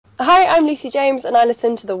Hi, I'm Lucy James, and I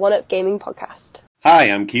listen to the One Up Gaming podcast.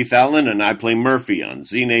 Hi, I'm Keith Allen, and I play Murphy on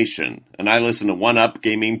Z Nation, and I listen to One Up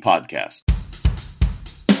Gaming podcast.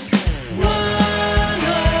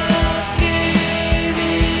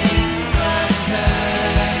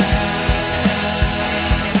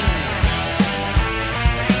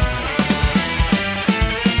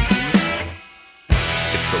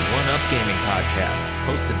 It's the One Up Gaming podcast,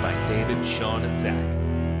 hosted by David, Sean, and Zach.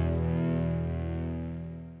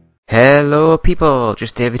 Hello people,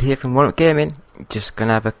 just David here from One Up Gaming. Just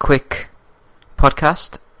gonna have a quick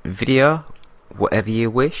podcast, video, whatever you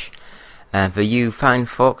wish. And for you fine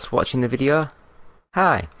folks watching the video,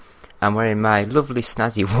 hi. I'm wearing my lovely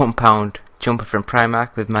snazzy £1 jumper from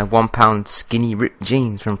Primark with my £1 skinny ripped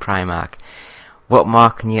jeans from Primark. What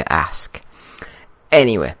more can you ask?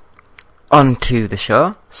 Anyway, on to the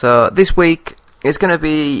show. So this week is gonna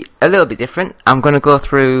be a little bit different. I'm gonna go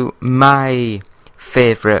through my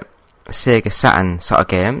favourite Sega Saturn sort of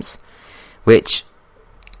games, which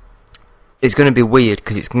is going to be weird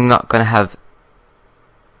because it's not going to have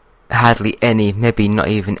hardly any, maybe not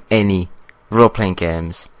even any role-playing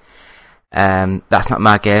games. That's not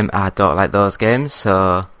my game. I don't like those games.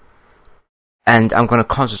 So, and I'm going to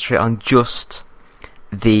concentrate on just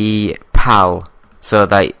the PAL, so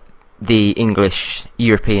like the English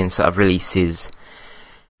European sort of releases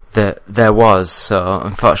that there was. So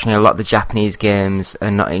unfortunately a lot of the Japanese games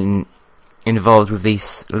are not involved with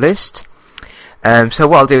this list. So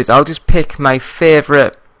what I'll do is I'll just pick my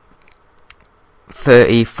favourite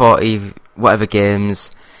 30, 40, whatever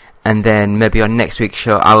games, and then maybe on next week's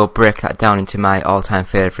show I will break that down into my all-time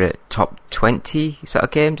favourite top 20 sort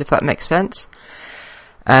of games, if that makes sense.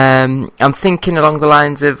 I'm thinking along the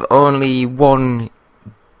lines of only one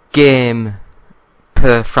game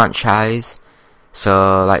per franchise.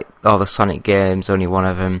 So, like, all the Sonic games, only one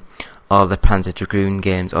of them. All the Panzer Dragoon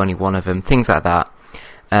games, only one of them. Things like that.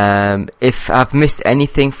 If I've missed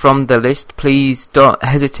anything from the list, please don't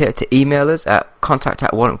hesitate to email us at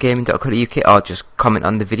contact@oneupgaming.co.uk or just comment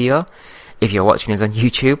on the video. If you're watching us on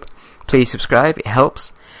YouTube, please subscribe, it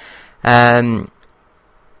helps.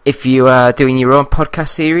 If you are doing your own podcast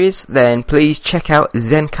series, then please check out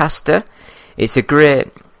Zencastr. It's a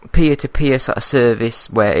great peer-to-peer sort of service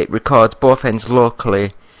where it records both ends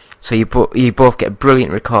locally, so you both get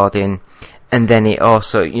brilliant recording, and then it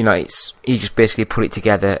also, you just basically put it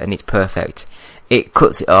together and it's perfect. It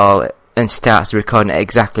cuts it all and starts the recording at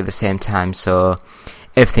exactly the same time, so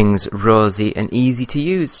everything's rosy and easy to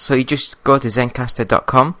use. So you just go to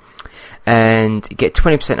zencastr.com and get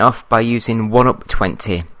 20% off by using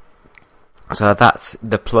 1UP20. So that's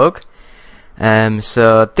the plug.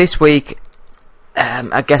 So this week,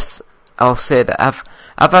 I guess I'll say that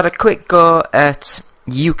I've had a quick go at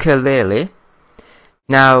ukulele.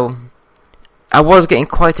 Now, I was getting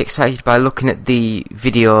quite excited by looking at the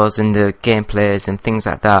videos and the gameplays and things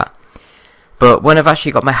like that. But when I've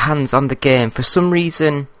actually got my hands on the game, for some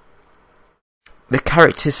reason, the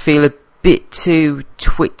characters feel a bit too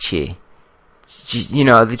twitchy.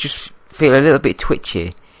 They just feel a little bit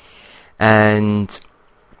twitchy. And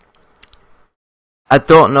I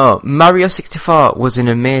don't know. Mario 64 was an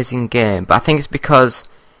amazing game, but I think it's because,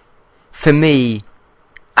 for me,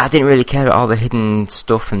 I didn't really care about all the hidden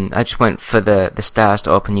stuff, and I just went for the stars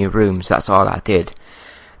to open new rooms. That's all I did.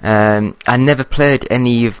 I never played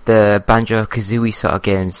any of the Banjo-Kazooie sort of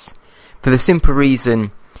games, for the simple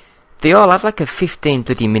reason, they all had like a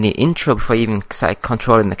 15-minute intro before you even started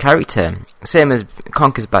controlling the character. Same as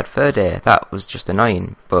Conker's Bad Fur Day. That was just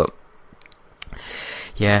annoying, but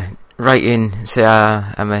yeah. Right in, say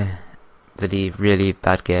I'm a bloody really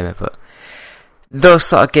bad gamer, but those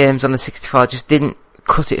sort of games on the 64 just didn't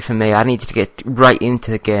cut it for me. I needed to get right into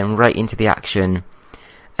the game, right into the action,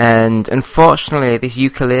 and unfortunately this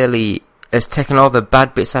ukulele has taken all the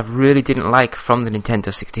bad bits I really didn't like from the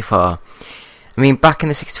Nintendo 64. I mean, back in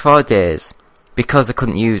the 64 days, because they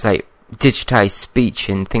couldn't use like digitized speech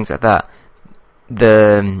and things like that,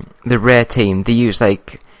 the Rare team, they used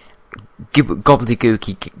like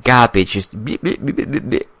gobbledygooky garbage, just blip, blip, blip, blip,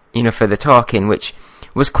 blip, for the talking, which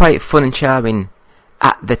was quite fun and charming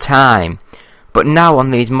at the time. But now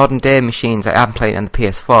on these modern day machines, I'm playing on the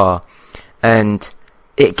PS4, and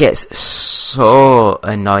it gets so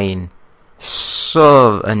annoying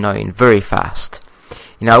very fast.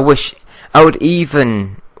 I would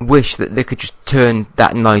even wish that they could just turn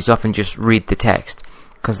that noise off and just read the text,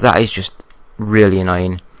 because that is just really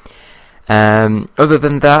annoying. Other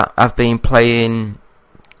than that, I've been playing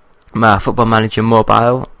my Football Manager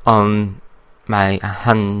mobile on my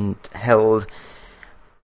handheld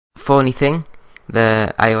phony thing,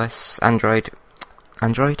 the iOS, Android,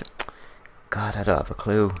 God, I don't have a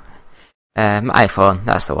clue. iPhone,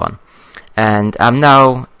 that's the one. And I'm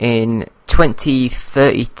now in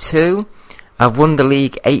 2032. I've won the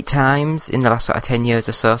league 8 times in the last sort of 10 years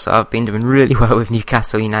or so, so I've been doing really well with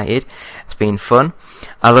Newcastle United. It's been fun.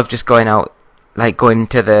 I love just going out, like going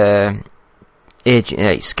to the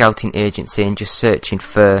scouting agency and just searching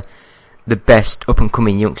for the best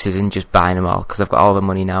up-and-coming youngsters and just buying them all, because I've got all the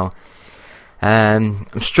money now. I'm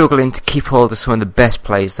struggling to keep hold of some of the best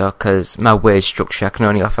players though, because my wage structure, I can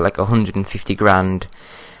only offer like 150 grand,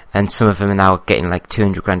 and some of them are now getting like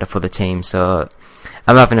 200 grand off other teams, so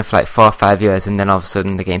I'm having it for like 4 or 5 years, and then all of a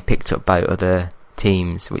sudden they're getting picked up by other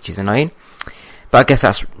teams, which is annoying. But I guess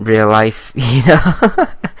that's real life, you know.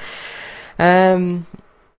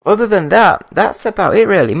 Other than that, that's about it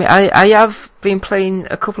really. I have been playing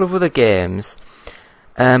a couple of other games,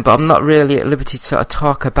 but I'm not really at liberty to sort of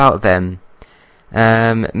talk about them.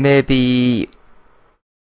 Maybe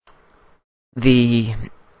I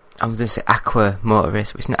was going to say Aqua Motor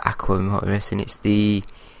Race, but it's not Aqua Motor Racing, it's the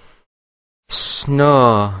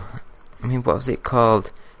Snow, what was it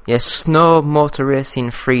called? Yeah, Snow Motor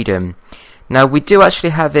Racing Freedom. Now, we do actually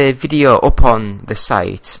have a video up on the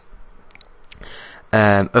site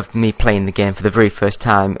of me playing the game for the very first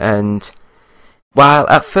time, and while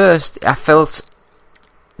at first I felt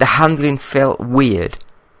the handling felt weird,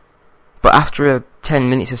 but after 10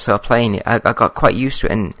 minutes or so playing it, I got quite used to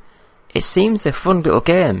it, and it seems a fun little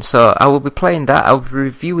game. So I will be playing that, I'll be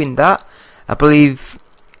reviewing that, I believe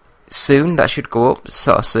soon. That should go up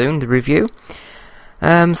sort of soon, the review.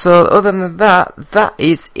 So other than that, that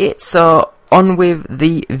is it. So on with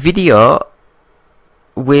the video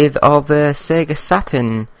with all the Sega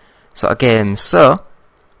Saturn sort of games. So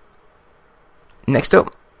next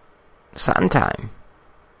up, Saturn time.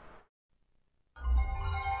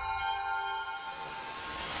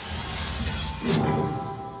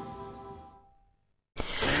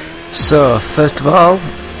 So first of all,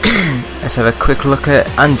 let's have a quick look at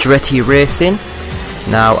Andretti Racing.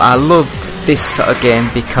 Now, I loved this sort of game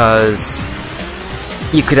because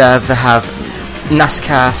you could either have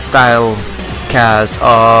NASCAR style cars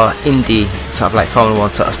or Indy, sort of like Formula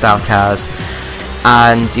 1 sort of style cars,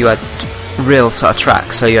 and you had real sort of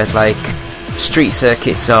tracks, so you had like street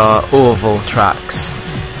circuits or oval tracks.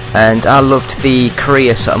 And I loved the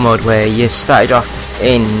career sort of mode where you started off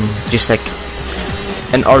in just like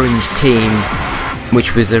an orange team,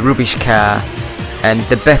 which was a rubbish car, and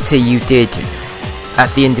the better you did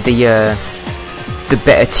at the end of the year, the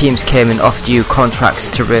better teams came and offered you contracts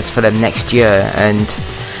to race for them next year. And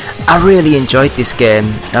I really enjoyed this game,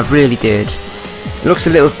 I really did. It looks a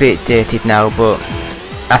little bit dated now, but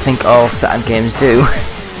I think all Saturn games do.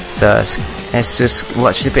 So let's just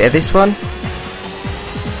watch a bit of this one.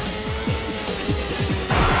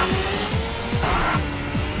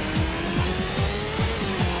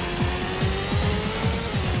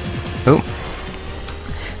 Oh.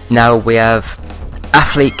 Now we have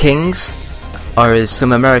Athlete Kings, or as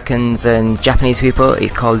some Americans and Japanese people,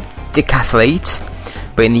 it's called Decathlete,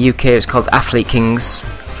 but in the UK it's called Athlete Kings.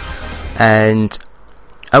 And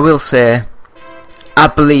I will say, I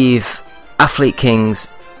believe Athlete Kings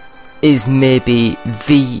is maybe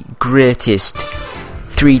the greatest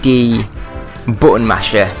 3D button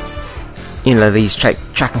masher. You know, these track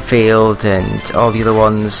and field and all the other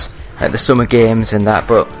ones, like the summer games and that,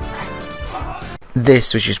 but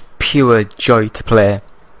this was just pure joy to play.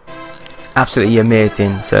 Absolutely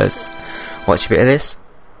amazing. So let's watch a bit of this.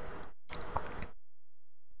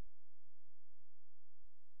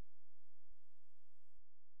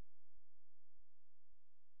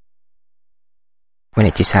 When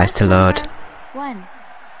it decides to load. 1.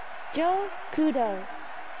 Joe Kudo.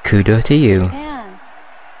 Kudo to you. Japan.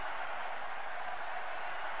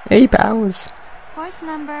 Hey, bows. Horse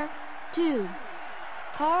number 2.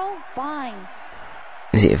 Carl Vine.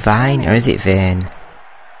 Is it Vine or is it Vane?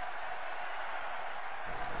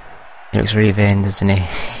 He looks really vain, doesn't he?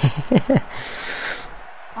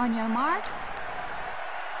 On your mark.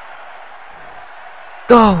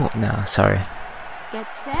 Go! No, sorry. Get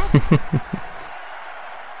set.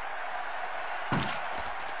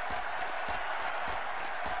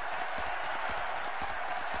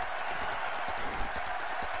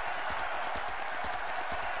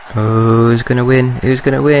 Who's gonna win? Who's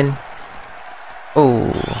gonna win?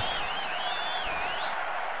 Oh.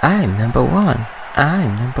 I'm number 1.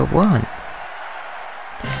 I'm number 1.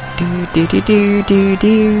 Do do do do do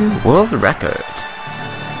do. World record.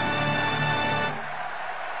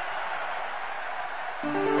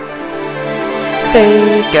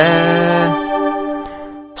 Sega.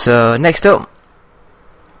 So next up,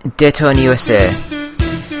 Daytona USA.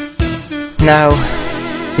 Now,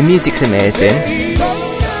 The music's amazing.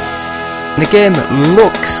 The game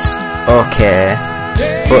looks okay,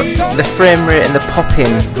 but the frame rate and the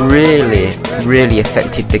popping really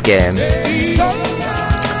affected the game.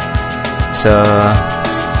 So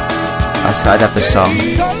I started up the song.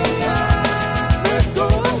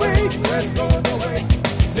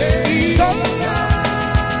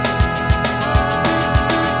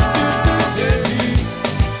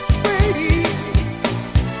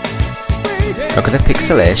 Look at the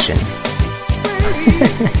pixelation.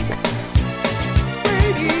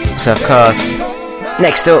 So of course,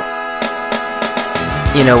 next up,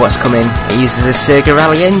 you know what's coming. It uses a Sega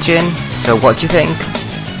Rally engine. So what do you think?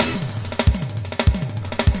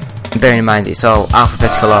 Bearing in mind it's all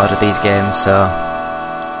alphabetical order, these games, so...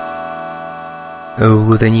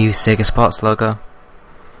 Oh, the new Sega Sports logo.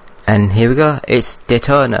 And here we go, it's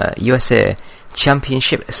Daytona USA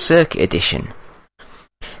Championship Circuit Edition.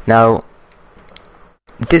 Now,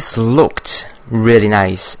 this looked really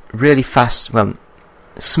nice, really fast, well,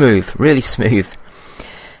 smooth, really smooth.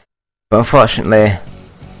 But unfortunately,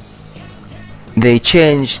 they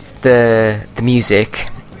changed the music,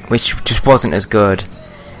 which just wasn't as good.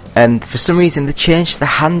 And for some reason they changed the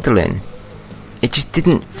handling. It just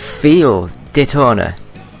didn't feel Daytona.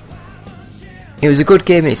 It was a good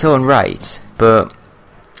game in its own right, but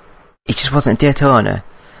it just wasn't Daytona.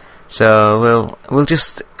 So we'll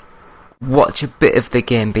just watch a bit of the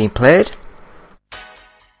game being played.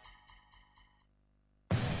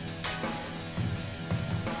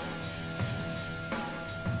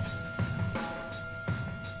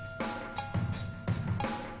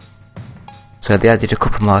 So they added a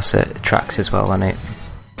couple more tracks as well on it.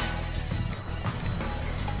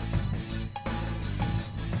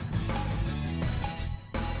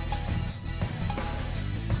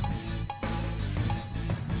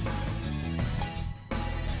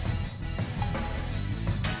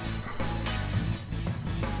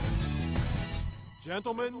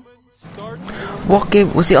 Gentlemen, start. What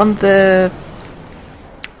game was it on the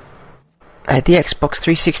Xbox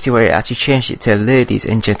 360 where it actually changed it to ladies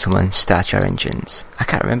and gentlemen start your engines? I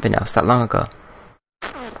can't remember now, it's that long ago.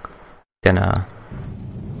 Dunno.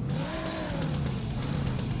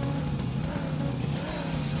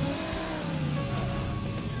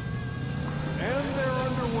 And they're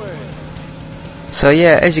underway. So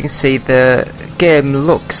yeah, as you can see, the game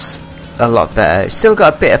looks a lot better. It's still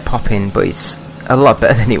got a bit of popping, but it's a lot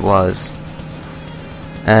better than it was.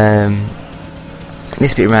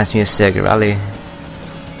 This bit reminds me of Sega Rally.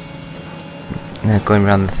 Going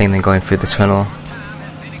around the thing, then going through the tunnel.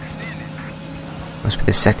 Must be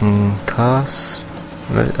the second course.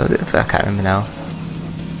 Was it? I can't remember now.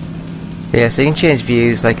 But yeah, so you can change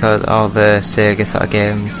views like all the Sega sort of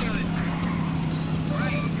games.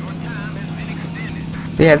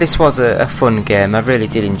 But yeah, this was a fun game. I really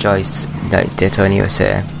did enjoy Daytona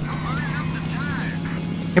USA.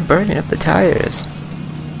 You're burning up the tires.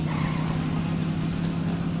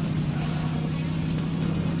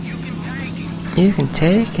 You can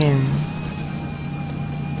take him.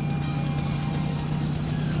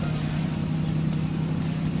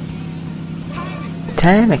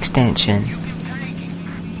 Time extension.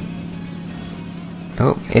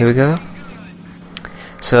 Oh, here we go.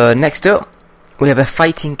 So next up, we have a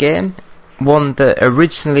fighting game. One that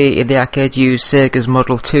originally in the arcade used Sega's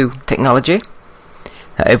Model 2 technology.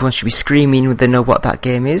 Everyone should be screaming when they know what that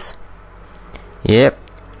game is. Yep,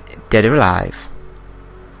 Dead or Alive.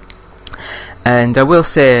 And I will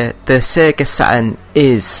say, the Sega Saturn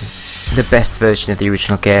is the best version of the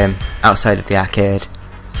original game outside of the arcade.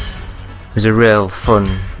 It was a real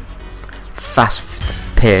fun,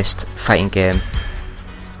 fast-paced fighting game.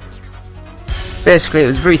 Basically, it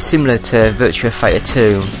was very similar to Virtua Fighter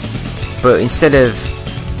 2, but instead of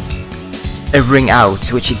a ring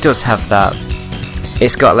out, which it does have that,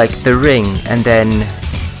 it's got like the ring, and then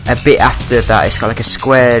a bit after that it's got like a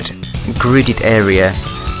squared, gridded area,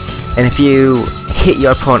 and if you hit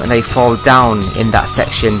your opponent and they fall down in that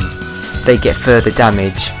section, they get further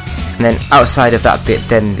damage. And then outside of that bit,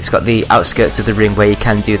 then it's got the outskirts of the ring where you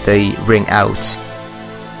can do the ring out.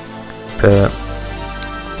 But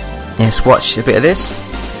yes, watch a bit of this.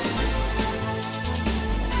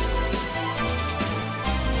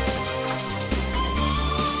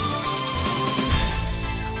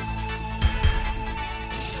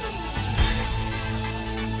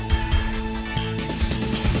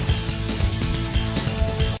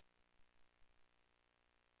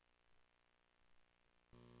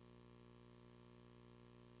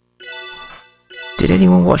 Did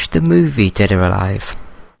anyone watch the movie Dead or Alive?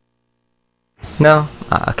 No?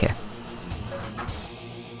 Ah, okay.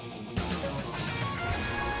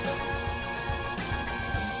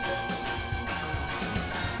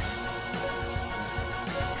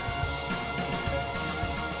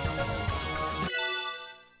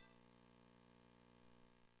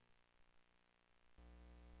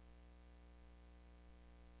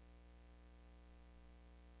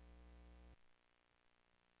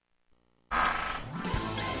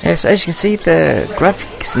 Yes, as you can see, the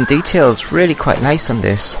graphics and details really quite nice on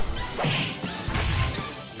this.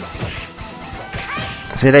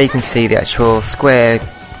 So there you can see the actual square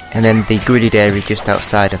and then the gridded area just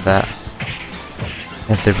outside of that,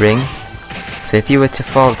 of the ring. So if you were to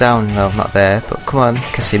fall down, well, not there, but come on,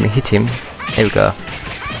 Kasumi, hit him. There we go.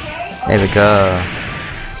 There we go.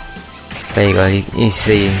 There you go, you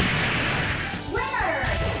see.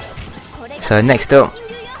 So next up,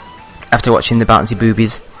 after watching the bouncy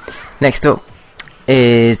boobies, next up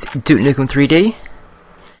is Duke Nukem 3D.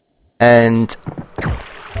 And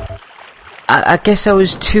I guess I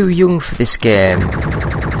was too young for this game.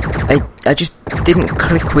 I just didn't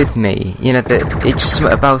click with me. You know, it just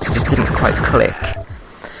something about it just didn't quite click.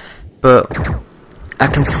 But I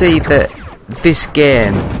can see that this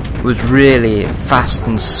game was really fast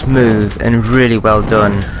and smooth and really well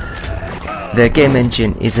done. The game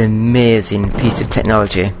engine is an amazing piece of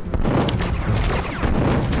technology.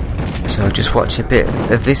 So I'll just watch a bit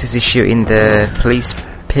of this as he's shooting the police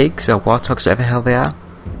pigs or warthogs, whatever the hell they are.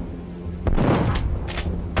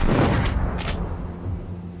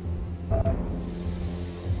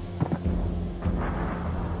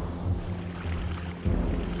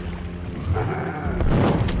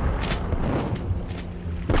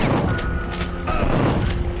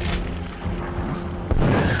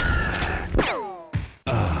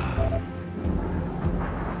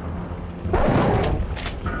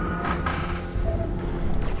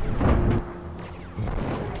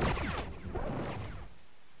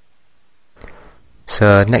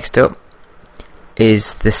 So next up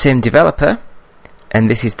is the same developer, and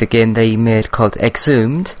this is the game they made called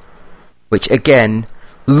Exhumed, which again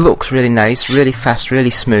looks really nice, really fast, really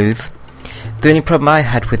smooth. The only problem I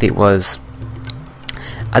had with it was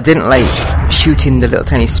I didn't like shooting the little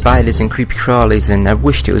tiny spiders and creepy crawlies, and I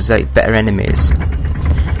wished it was like better enemies.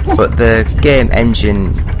 But the game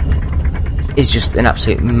engine is just an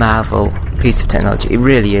absolute marvel piece of technology. It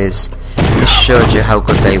really is. It showed you how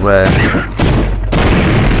good they were.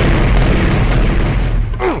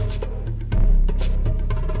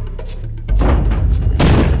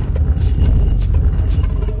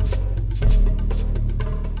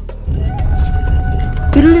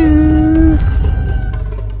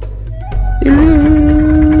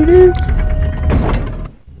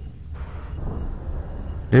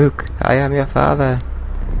 Luke, I am your father.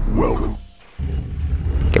 Welcome.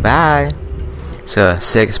 Goodbye. So,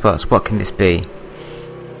 Sega Sports, what can this be?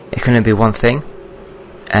 It can only be one thing,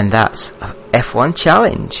 and that's F1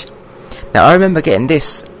 Challenge. Now, I remember getting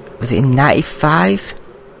this, was it in 95?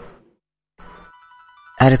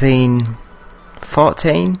 I'd have been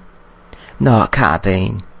 14? No, it can't have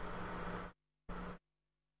been.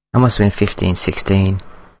 I must have been 15, 16.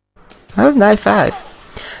 I was 95.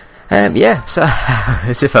 Yeah, so I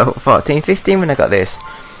was about 14, 15 when I got this.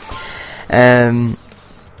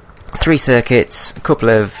 3 circuits, a couple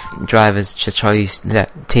of drivers to choice,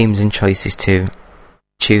 teams and choices to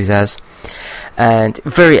choose as, and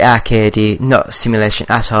very arcadey, not simulation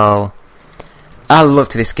at all. I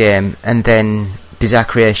loved this game, and then Bizarre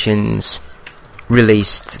Creations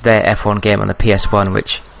released their F1 game on the PS1,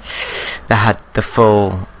 which they had the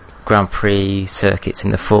full Grand Prix circuits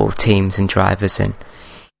and the full teams and drivers, and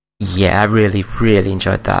yeah, I really, really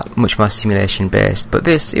enjoyed that. Much more simulation based, but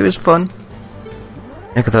this, it was fun.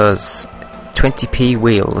 Look at those 20p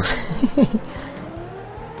wheels.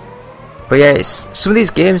 But yeah, some of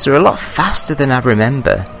these games are a lot faster than I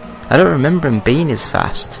remember. I don't remember them being as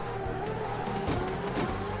fast.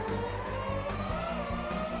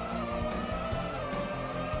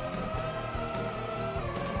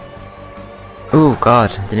 Oh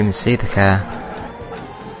god, I didn't even see the car.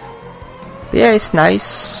 But yeah, it's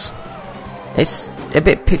nice. It's a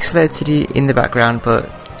bit pixelated in the background, but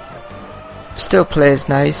still plays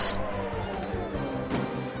nice.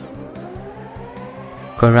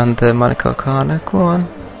 Go around the Monaco corner, go on.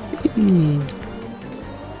 Eee.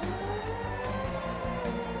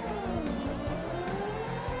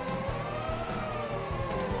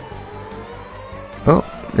 Oh,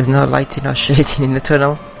 there's no lighting or shading in the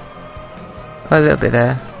tunnel. Oh, a little bit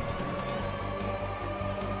there.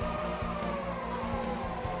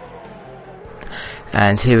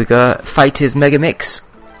 And here we go, Fighters Mega Mix.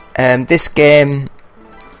 This game,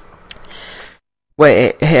 where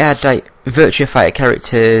it had like Virtua Fighter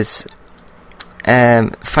characters,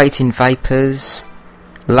 Fighting Vipers,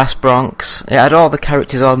 Last Bronx. It had all the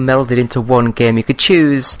characters all melded into one game. You could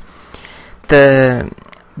choose the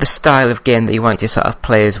style of game that you wanted to sort of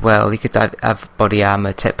play as well. You could have body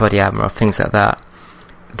armor, tech body armor, or things like that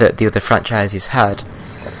that the other franchises had.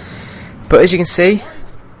 But as you can see,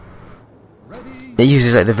 It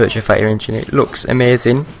uses like the Virtua Fighter engine. It looks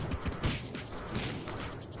amazing,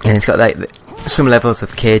 and it's got like some levels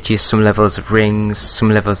of cages, some levels of rings, some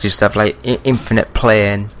levels just have like infinite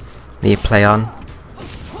plane that you play on.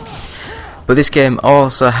 But this game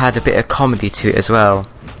also had a bit of comedy to it as well.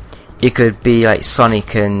 You could be like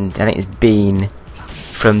Sonic and I think it's Bean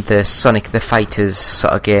from the Sonic the Fighters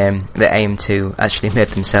sort of game that AM2 actually made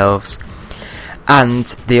themselves. And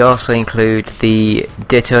they also include the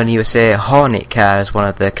Daytona USA Hornet car as one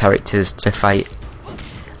of the characters to fight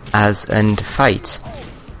as and fight.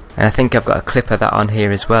 And I think I've got a clip of that on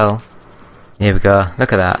here as well. Here we go,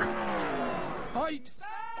 look at that. Fight.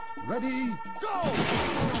 Ready, go!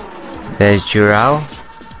 There's Jural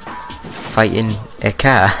fighting a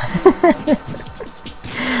car.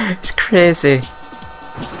 It's crazy.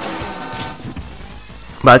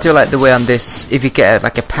 But I do like the way on this, if you get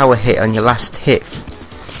like a power hit on your last hit,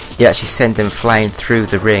 you actually send them flying through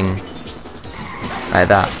the ring. Like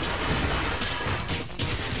that.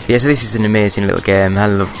 Yeah, so this is an amazing little game. I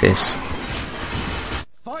love this.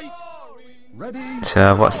 Fight. Ready.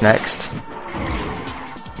 So what's next?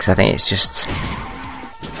 Because I think it's just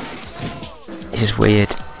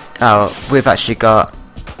weird. Oh, we've actually got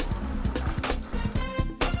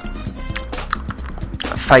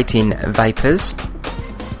Fighting Vipers.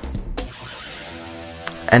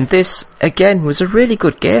 And this, again, was a really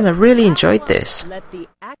good game. I really enjoyed this. Let the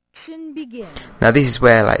action begin. Now this is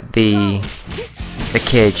where like the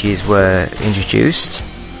cages were introduced.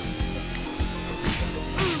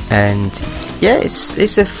 And yeah,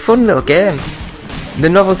 it's a fun little game. The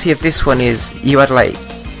novelty of this one is you had like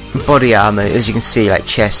body armor, as you can see, like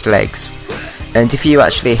chest, legs. And if you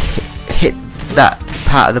actually hit that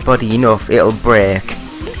part of the body enough, it'll break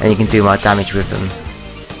and you can do more damage with them.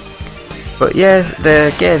 But yeah,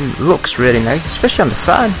 the game looks really nice, especially on the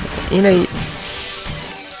Saturn. You know,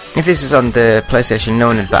 if this was on the PlayStation, no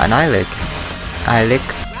one would bat an eyelid.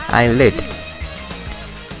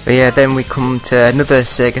 But yeah, then we come to another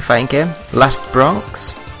Sega fighting game, Last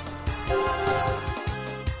Bronx.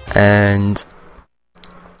 And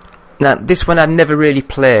now this one I never really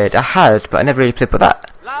played. I had, but I never really played. But that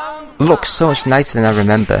looks so much nicer than I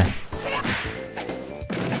remember.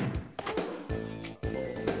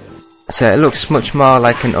 So it looks much more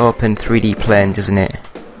like an open 3D plane, doesn't it?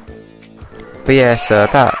 But yeah, so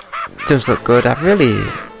that does look good.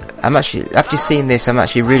 I'm actually, after seeing this, I'm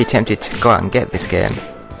actually really tempted to go out and get this game.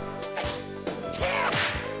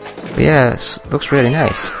 But yeah, it looks really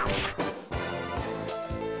nice.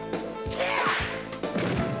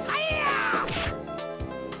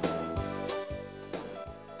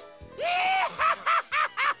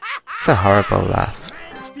 It's a horrible laugh.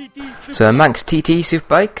 So Manx TT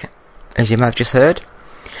Superbike, as you might have just heard.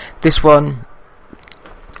 This one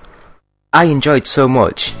I enjoyed so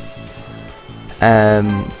much.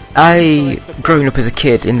 Growing up as a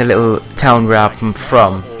kid in the little town where I'm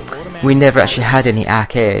from, we never actually had any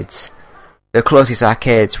arcades. The closest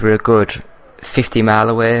arcades were a good 50 mile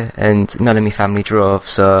away, and none of my family drove,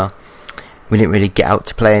 so we didn't really get out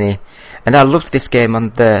to play any. And I loved this game on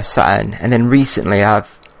the Saturn, and then recently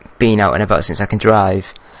I've been out and about since I can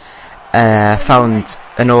drive. Found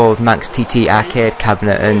an old Manx TT arcade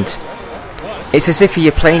cabinet, and it's as if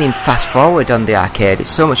you're playing in fast forward on the arcade. It's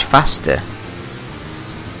so much faster.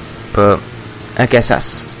 But I guess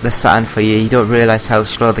that's the Saturn for you. You don't realise how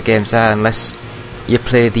slow the games are unless you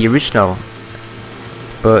play the original.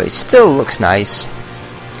 But it still looks nice.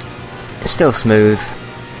 It's still smooth.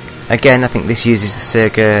 Again, I think this uses the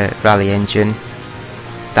Sega Rally engine.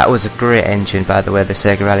 That was a great engine, by the way, the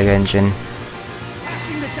Sega Rally engine.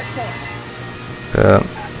 But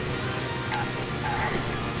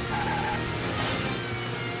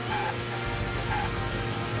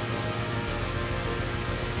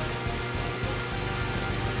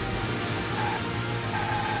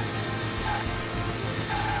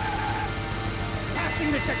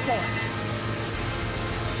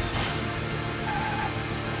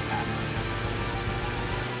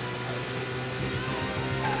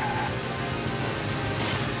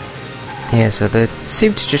yeah, so they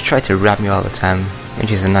seem to just try to ram you all the time,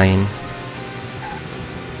 which is annoying.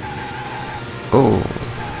 Oh,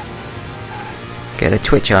 get the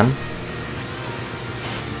twitch on.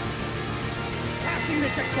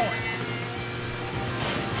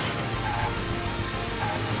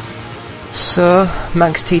 So,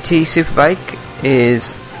 Manx TT Superbike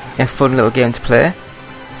is a fun little game to play.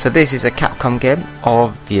 So this is a Capcom game,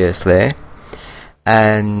 obviously.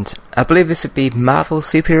 And I believe this would be Marvel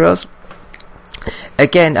Superheroes.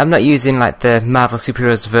 Again, I'm not using like the Marvel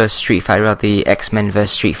Superheroes vs Street Fighter or the X-Men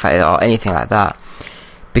vs Street Fighter or anything like that,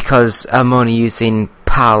 because I'm only using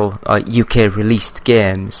PAL or UK released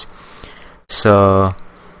games. So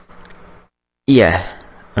yeah,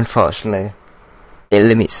 unfortunately it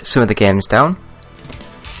limits some of the games down.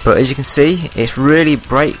 But as you can see, it's really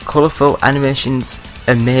bright, colourful, animations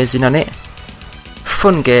amazing on it.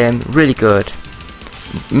 Fun game, really good.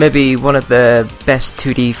 Maybe one of the best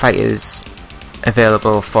 2D fighters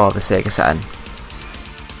available for the Sega Saturn.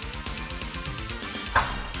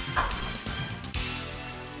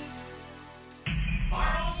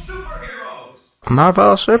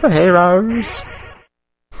 Marvel Superheroes!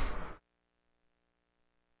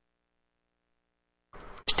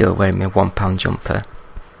 Still wearing my £1 jumper.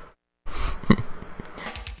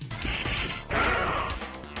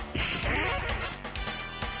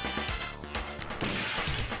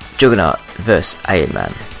 Juggernaut vs Iron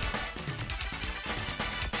Man.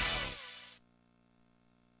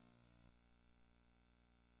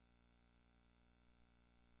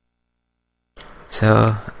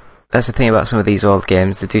 So that's the thing about some of these old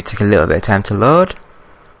games, they do take a little bit of time to load,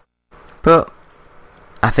 but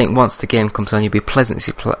I think once the game comes on you'll be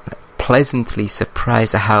pleasantly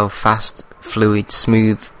surprised at how fast, fluid,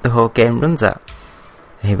 smooth the whole game runs at.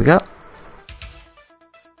 Here we go.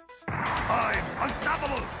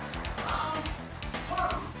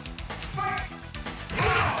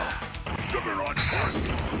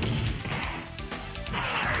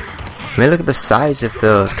 I mean, look at the size of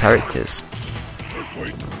those characters.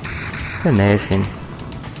 It's amazing.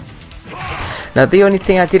 Now, the only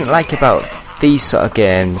thing I didn't like about these sort of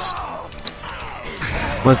games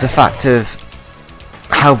was the fact of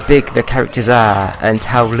how big the characters are and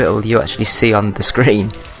how little you actually see on the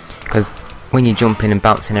screen. Because when you're jumping and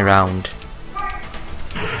bouncing around,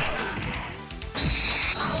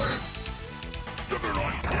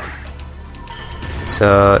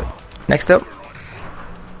 so next up,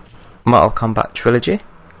 Mortal Kombat Trilogy.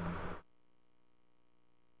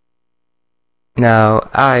 Now,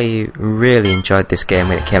 I really enjoyed this game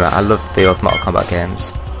when it came out. I loved the old Mortal Kombat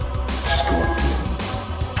games.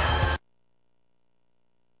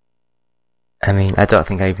 I mean, I don't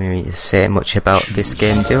think I even need to say much about this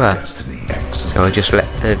game, do I? So I'll just let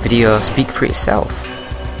the video speak for itself.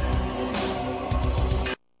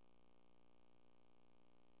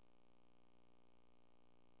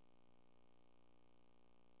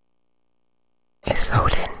 It's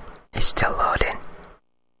loading. It's still loading.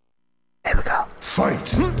 There we go. Fight!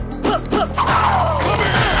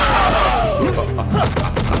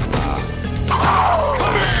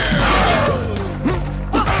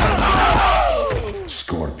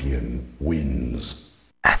 Scorpion wins.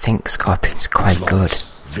 I think Scorpion's quite good.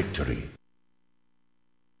 Victory.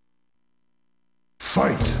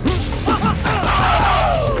 Fight!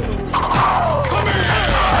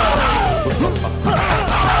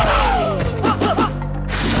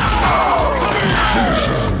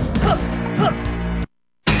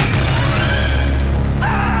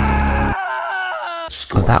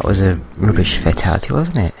 Well, that was a rubbish fatality,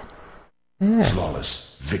 wasn't it? Yeah.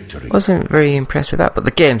 Flawless victory. Wasn't very impressed with that, but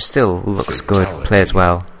the game still looks good, plays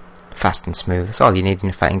well, fast and smooth. That's all you need in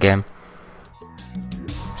a fighting game.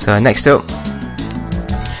 So next up,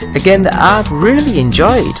 a game that I've really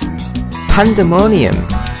enjoyed, Pandemonium.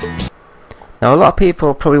 Now a lot of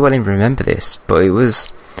people probably won't even remember this, but it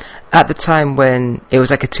was at the time when it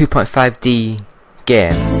was like a 2.5D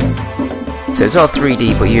game. So it's all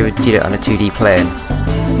 3D, but you did it on a 2D plane,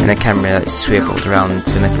 and the camera like, swiveled around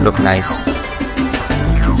to make it look nice.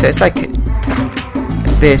 So it's like a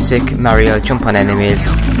basic Mario, jump on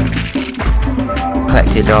enemies,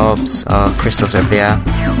 collected orbs or crystals wherever they are.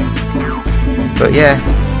 But yeah,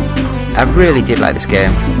 I really did like this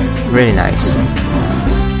game, really nice.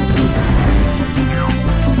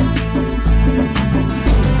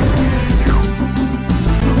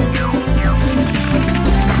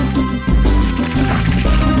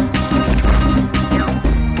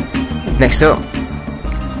 Next up,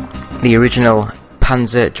 the original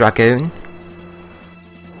Panzer Dragoon.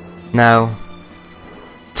 Now,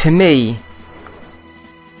 to me,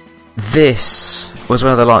 this was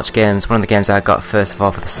one of the launch games, one of the games I got first of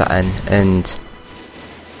all for the Saturn, and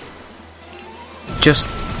just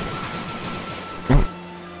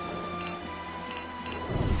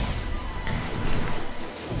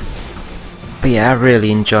but yeah, I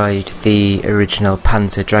really enjoyed the original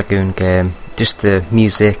Panzer Dragoon game. Just the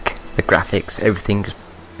music, the graphics, everything's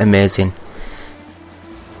amazing.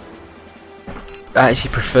 I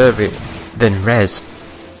actually prefer it than Res.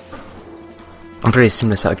 I'm very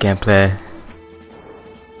similar sort of gameplay.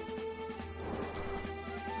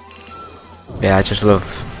 Yeah, I just love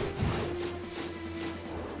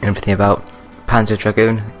everything about Panzer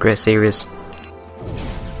Dragoon. Great series.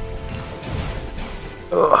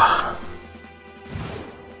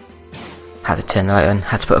 Had to turn the light on.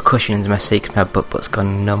 Had to put a cushion under my seat because my butt's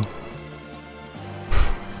gone numb.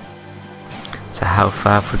 So how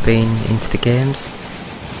far have we been into the games?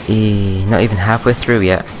 Not even halfway through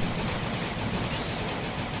yet.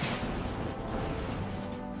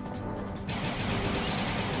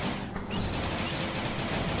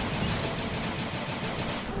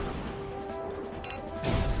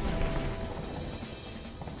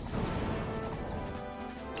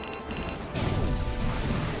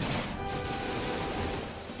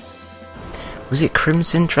 Was it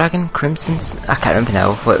Crimson Dragon? I can't remember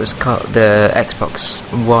now what it was called. The Xbox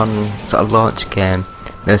One sort of launch game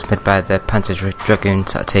that was made by the Panzer Dragoon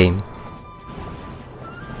sort of team.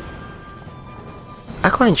 I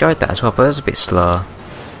quite enjoyed that as well, but it was a bit slow.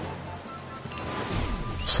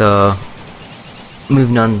 So,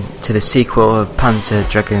 moving on to the sequel of Panzer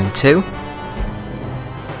Dragoon 2.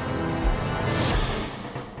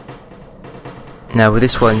 Now with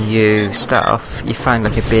this one you start off, you find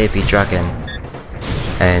like a baby dragon.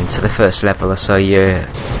 And to the first level or so you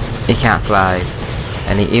can't fly,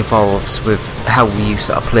 and it evolves with how you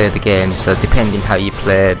sort of play the game. So depending how you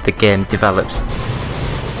play, the game develops.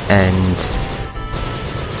 And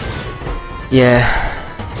yeah,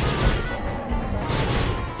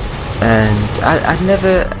 and I've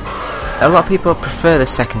never, a lot of people prefer the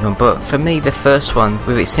second one, but for me the first one,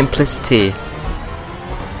 with its simplicity,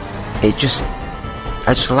 I just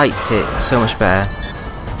liked it so much better.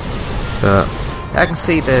 But I can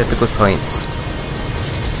see the good points.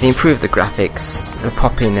 They improved the graphics, the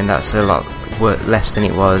popping, and that's a lot less than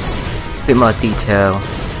it was. A bit more detail.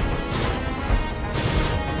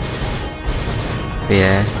 But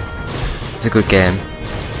yeah, it's a good game.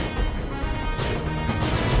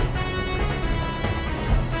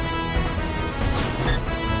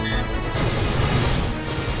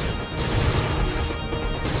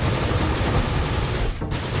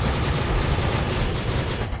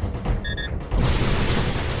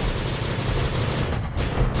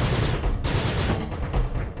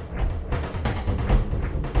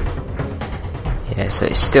 Yeah, so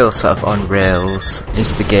it's still sort of on rails,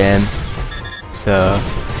 is the game. So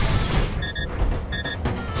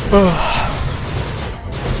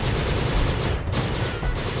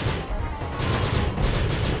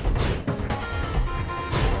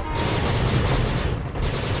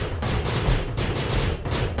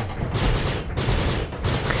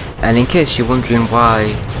and in case you're wondering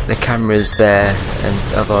why the camera's there,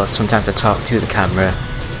 and although sometimes I talk to the camera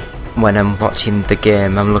when I'm watching the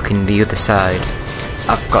game, I'm looking the other side.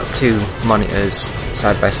 I've got two monitors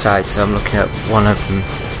side by side, so I'm looking at one of them.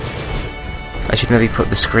 I should maybe put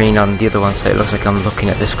the screen on the other one so it looks like I'm looking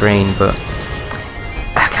at the screen, but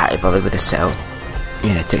I can't be bothered with the setup.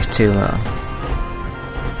 Yeah, it takes too long.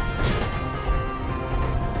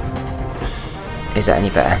 Is that any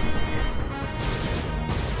better?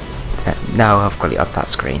 Now I've got it on that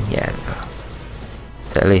screen. Yeah, there we go.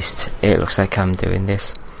 So at least it looks like I'm doing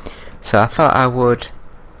this. So I thought I would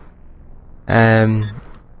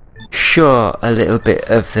show a little bit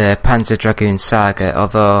of the Panzer Dragoon saga,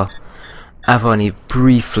 although I've only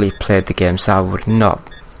briefly played the game, so I would not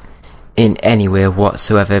in any way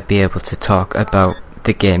whatsoever be able to talk about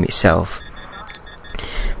the game itself.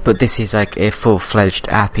 But this is like a full-fledged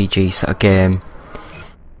RPG sort of game,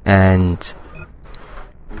 and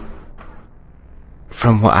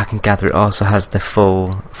from what I can gather it also has the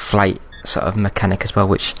full flight sort of mechanic as well,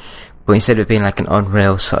 but instead of being like an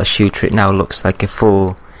on-rail sort of shooter, it now looks like a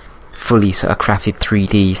fully sort of crafted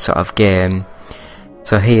 3D sort of game.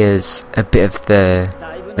 So here's a bit of the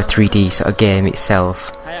 3D sort of game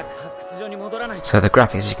itself. So the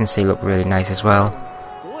graphics, as you can see, look really nice as well.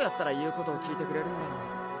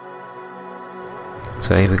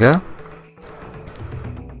 So here we go.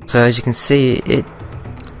 So as you can see, it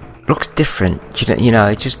looks different. You know,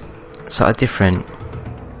 it's just sort of different.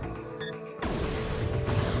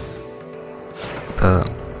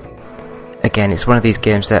 But again, it's one of these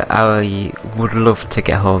games that I would love to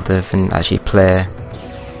get hold of and actually play.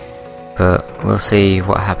 But we'll see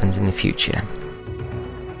what happens in the future.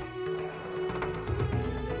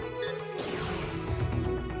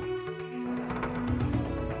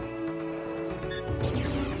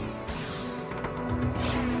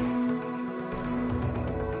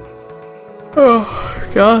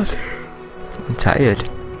 Oh god, I'm tired.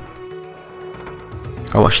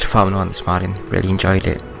 I watched the Formula 1 this morning, really enjoyed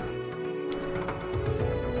it.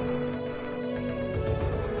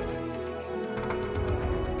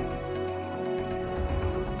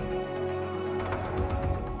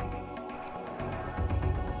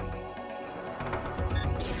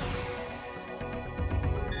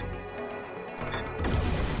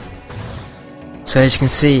 So as you can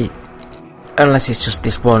see, unless it's just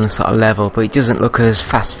this one sort of level, but it doesn't look as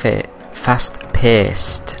fast-paced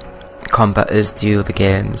combat as the other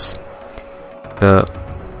games. But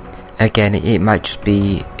again, it might just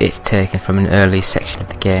be it's taken from an early section of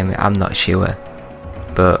the game, I'm not sure.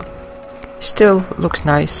 But still looks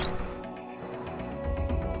nice.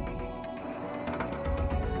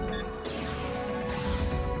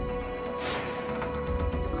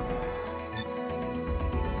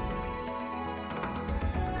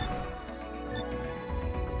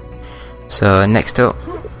 So next up,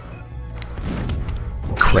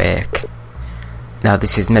 Quake. Now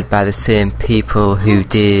this is made by the same people who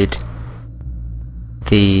did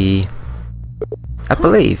I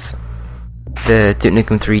believe, the Duke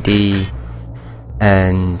Nukem 3D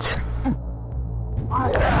and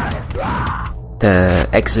the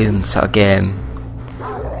Exhumed sort of game.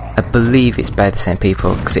 I believe it's by the same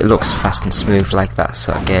people because it looks fast and smooth like that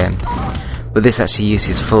sort of game. But this actually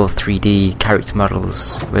uses full 3D character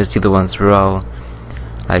models, whereas the other ones were all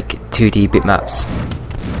like 2D bitmaps.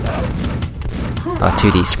 Or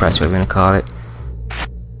 2D sprites, what we're going to call it.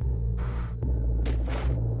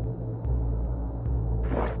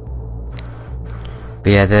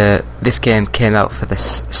 But yeah, this game came out for the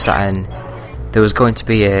Saturn. There was going to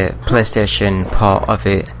be a PlayStation port of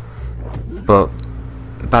it, but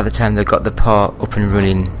by the time they got the port up and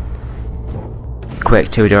running, Quake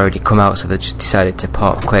 2 had already come out, so they just decided to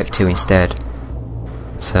port Quake 2 instead.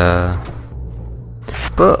 So,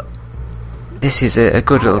 but this is a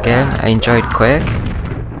good little game. I enjoyed Quake.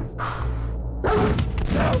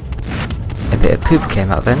 A bit of poop came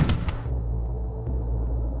out then.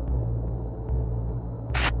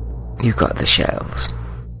 You got the shells.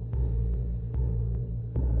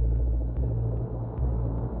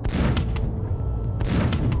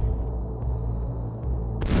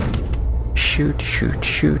 Shoot, shoot,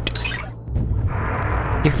 shoot.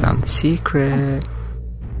 You found the secret.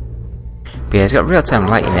 But yeah, it's got real-time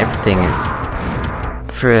lighting and everything.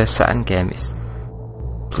 For a Saturn game, it's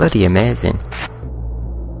bloody amazing.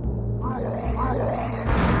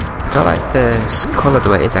 I don't like the colour the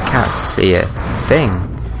way it is. I can't see a thing.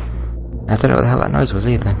 I don't know what the hell that noise was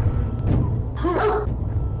either.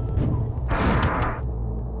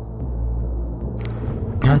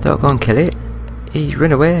 No, don't go and kill it. Hey,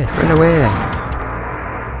 run away, run away.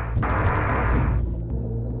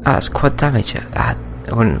 That's quad damage. I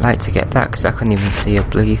wouldn't like to get that because I couldn't even see a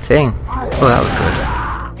bloody thing. Oh, that was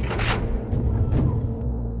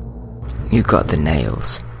good. You got the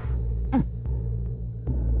nails.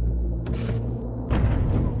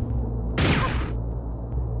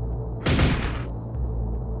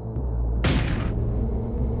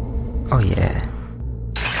 Oh yeah.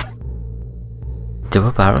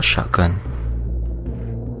 Double barrel shotgun.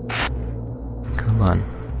 Come on.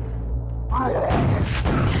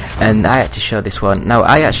 And I had to show this one. Now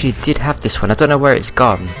I actually did have this one. I don't know where it's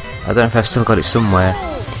gone. I don't know if I've still got it somewhere.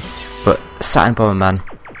 But Saturn Bomberman.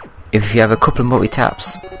 If you have a couple of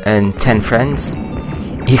multi-taps and 10 friends,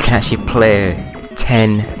 you can actually play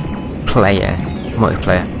 10-player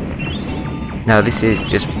multiplayer. Now this is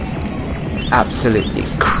just absolutely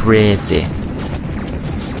crazy.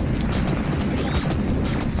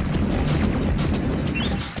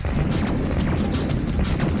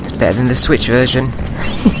 It's better than the Switch version.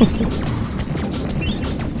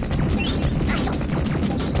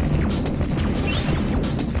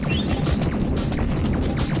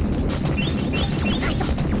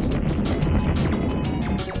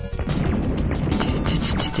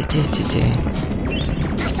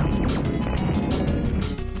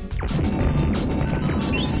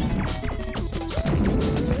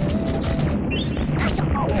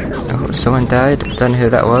 Oh, someone died. Don't know who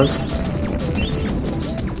that was.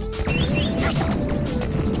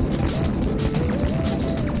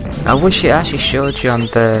 I wish it actually showed you on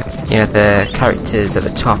the, the characters at the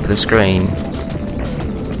top of the screen,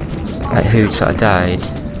 like who sort of died.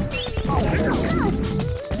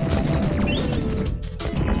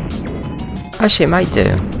 Actually, it might do.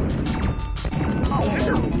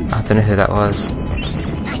 I don't know who that was.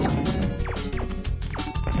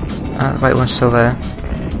 Ah, the white one's still there.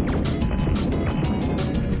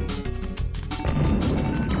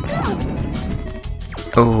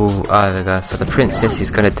 Oh, there we go. So the princess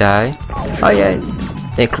is gonna die. Oh yeah,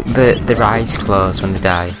 their eyes close when they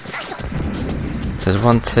die. So there's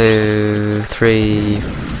 1, 2, 3,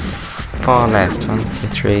 4 left. 1, 2,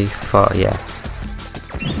 3, 4. Yeah.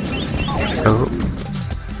 Oh,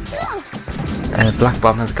 Black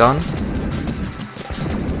Bomb has gone.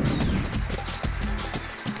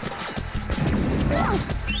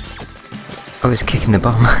 Oh, he's kicking the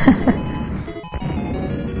bomb.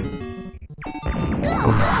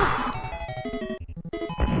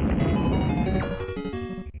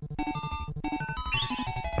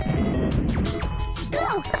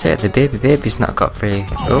 that's it. The baby's not got very...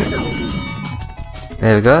 Oh.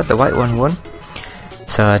 There we go, the white one won.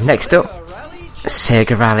 So next up,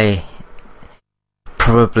 Sega Rally.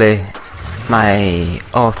 Probably my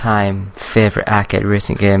all-time favourite arcade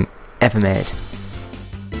racing game ever made.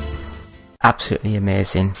 Absolutely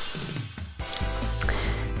amazing.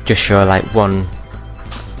 Just show like one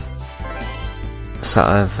sort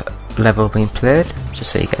of level being played,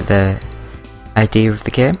 just so you get the idea of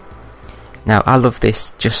the game. Now I love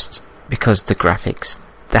this just because the graphics,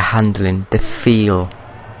 the handling, the feel,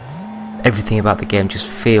 everything about the game just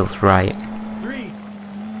feels right. 3,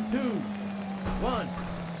 2, 1,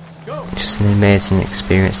 go! Just an amazing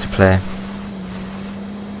experience to play.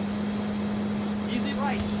 Easy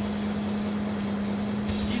right.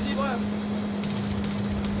 Easy left.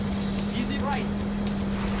 Easy right.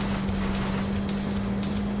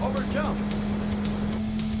 Over jump.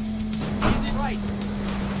 Easy right.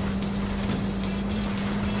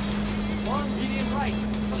 Long medium right.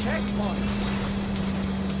 Check one.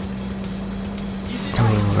 Easy right.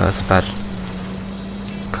 Oh, that was a bad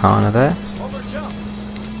corner there. Over jump.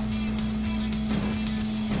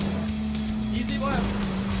 Easy left.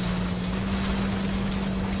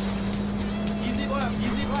 Easy left.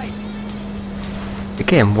 Easy right. The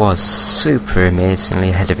game was super amazingly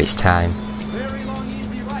ahead of its time. Very long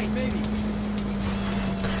easy right, baby.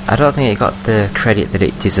 I don't think it got the credit that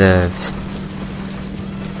it deserved.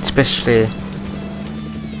 Especially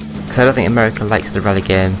because I don't think America likes the rally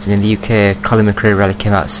games, and in the UK Colin McRae Rally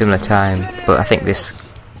came out at a similar time, but I think this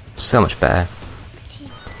is so much better.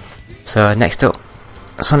 So next up,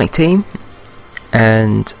 Sonic Team,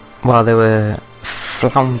 and while they were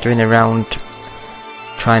floundering around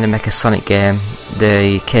trying to make a Sonic game,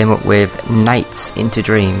 they came up with Nights into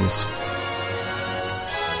Dreams.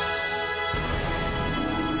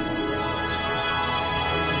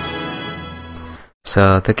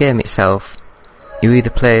 So the game itself, you either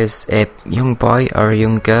play as a young boy or a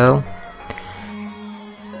young girl,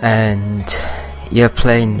 and you're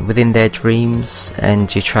playing within their dreams,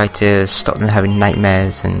 and you try to stop them having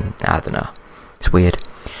nightmares, and I don't know, it's weird.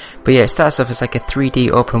 But yeah, it starts off as like a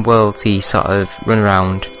 3D open world-y sort of run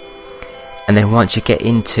around, and then once you get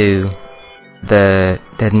into the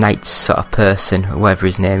knight sort of person, or whatever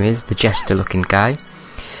his name is, the jester looking guy,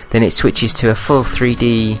 then it switches to a full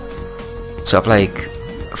 3D sort of like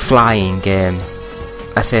flying game.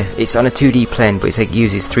 I say it's on a 2D plane, but it's like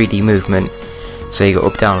uses 3D movement, so you go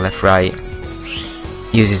up, down, left, right,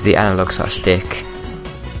 uses the analog sort of stick,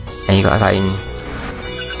 and you got to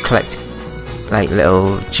like collect like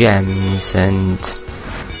little gems and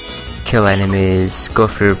kill enemies, go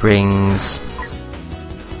through rings.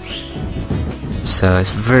 So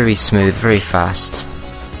it's very smooth, very fast.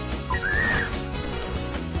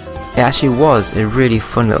 It actually was a really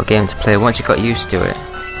fun little game to play once you got used to it.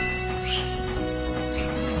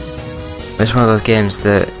 It's one of those games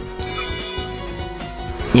that,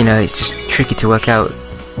 you know, it's just tricky to work out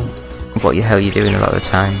what the hell you're doing a lot of the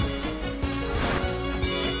time.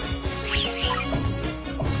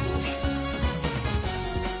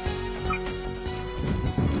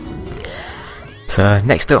 So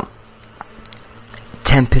next up,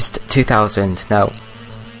 Tempest 2000. Now,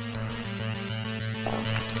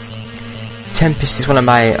 Tempest is one of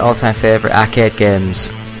my all-time favourite arcade games,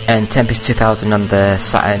 and Tempest 2000 on the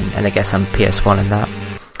Saturn, and I guess on PS1 and that.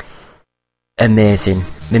 Amazing.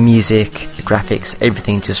 The music, the graphics,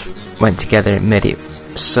 everything just went together and made it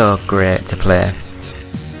so great to play.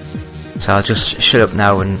 So I'll just shut up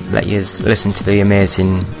now and let you listen to the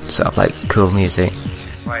amazing, sort of like cool music.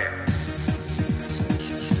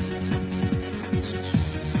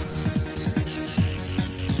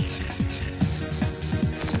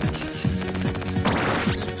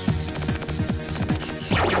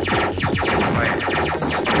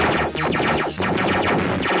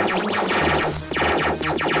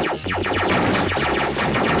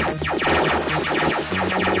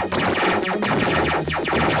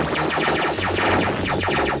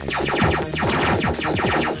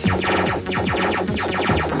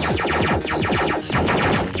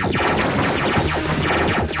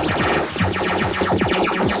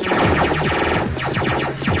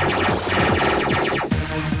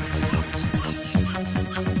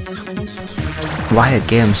 Why are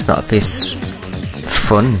games not this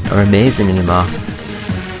fun or amazing anymore?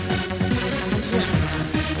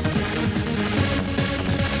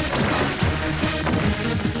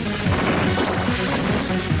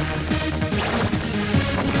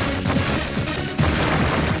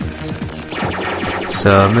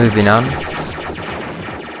 So moving on,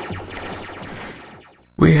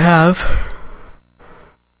 we have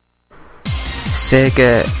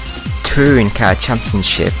Sega Touring Car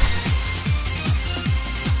Championship.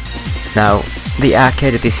 Now, the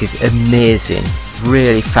arcade of this is amazing,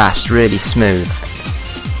 really fast, really smooth.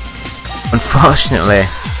 Unfortunately,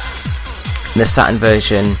 the Saturn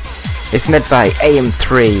version is made by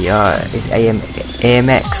AM3 or is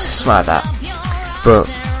AMX, something like that. But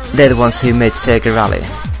they're the ones who made Sega Rally,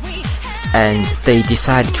 and they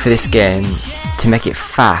decided for this game to make it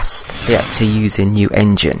fast. They had to use a new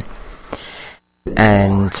engine,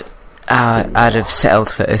 and I'd have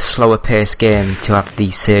settled for a slower paced game to have the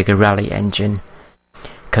Sega Rally engine,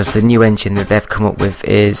 because the new engine that they've come up with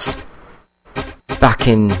is, back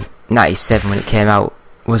in 97 when it came out,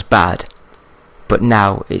 was bad, but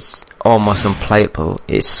now it's almost unplayable.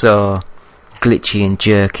 It's so glitchy and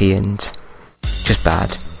jerky and just bad.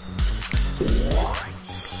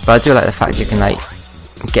 But I do like the fact you can like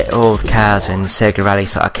get old cars and Sega Rally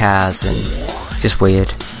sort of cars, and just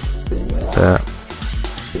weird. But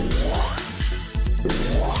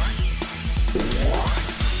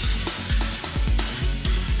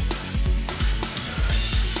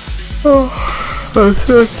I'm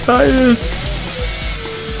so tired.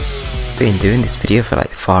 Been doing this video for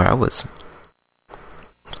like 4 hours.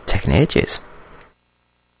 It's taking ages.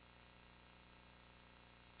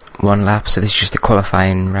 One lap, so this is just the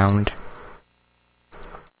qualifying round.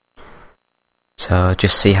 So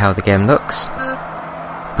just see how the game looks.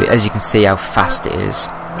 But as you can see how fast it is.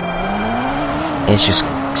 It's just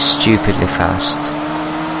stupidly fast.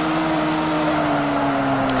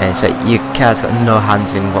 And it's like your car's got no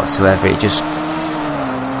handling whatsoever. It's just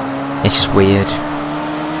weird.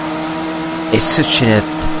 It's such an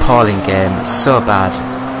appalling game. It's so bad.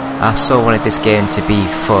 I so wanted this game to be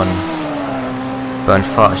fun, but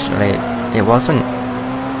unfortunately it wasn't.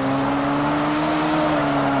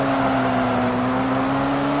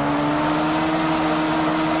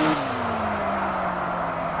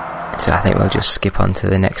 So I think we'll just skip on to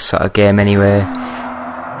the next sort of game anyway,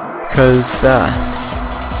 because that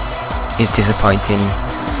is disappointing,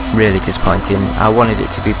 really disappointing. I wanted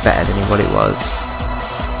it to be better than what it was.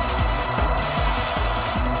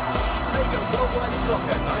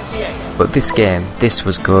 But this game, this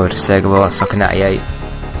was good, Sega World Soccer 98.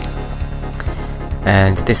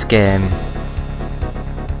 And this game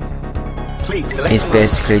is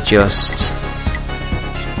basically just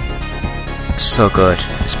so good.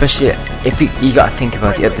 Especially if you gotta think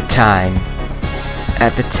about it at the time.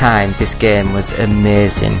 At the time, this game was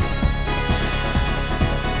amazing.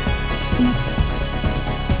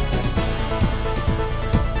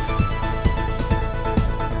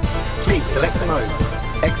 Please select the mode.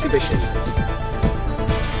 Exhibition.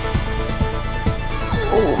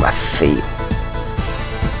 Oh, my feet.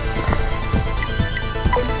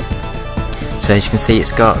 So as you can see,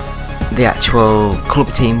 it's got the actual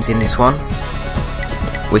club teams in this one,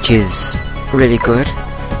 which is really good.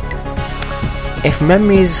 If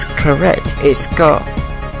memory is correct, it's got,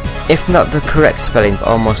 if not the correct spelling, but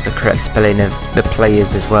almost the correct spelling of the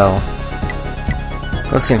players as well.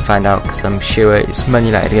 We'll soon find out, because I'm sure it's Man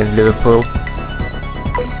United against Liverpool.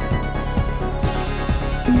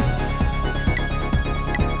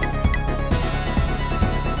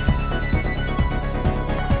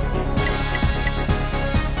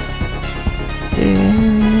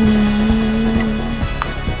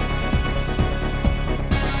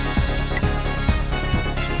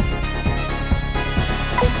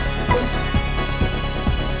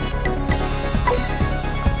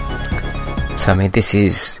 So I mean, this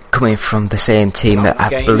is coming from the same team that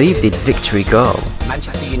I believe did Victory Goal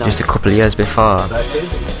just a couple of years before.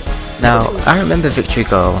 Now, I remember Victory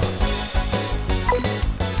Goal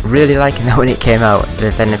really liking that when it came out,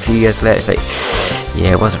 but then a few years later it's like,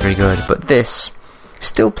 yeah, it wasn't very good, but this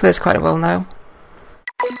still plays quite well now.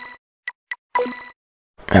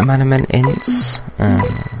 Management Ints,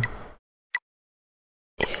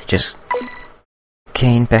 yeah, just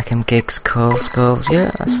Kane, Beckham, Giggs, Cole, Scholes,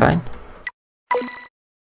 yeah, that's fine.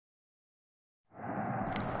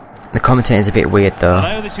 The commentator's a bit weird though.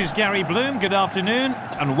 Hello, this is Gary Bloom, good afternoon,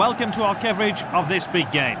 and welcome to our coverage of this big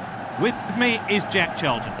game. With me is Jack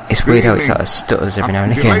Charlton. It's weird how it sort of stutters every now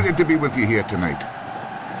and again. Delighted to be with you here tonight.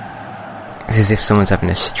 It's as if someone's having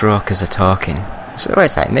a stroke as they're talking. So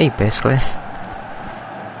it's like me, basically.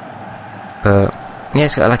 But yeah,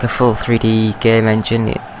 it's got like a full 3D game engine.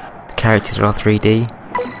 The characters are all 3D,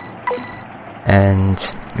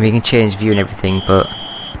 and we can change view and everything, but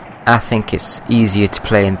I think it's easier to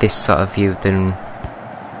play in this sort of view than,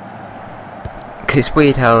 because it's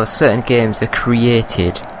weird how certain games are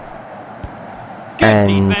created,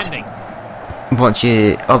 and once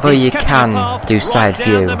you, although you can do side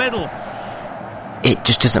view, it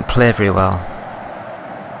just doesn't play very well.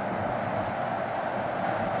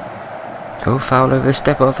 Oh, foul over,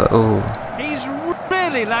 step over. Oh. He's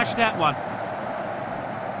really lashed that one.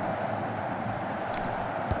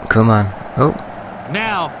 Come on. Oh.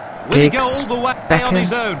 Now, will he go Giggs. all the way Beckham. on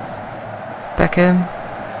his own? Beckham.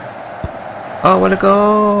 Oh, what a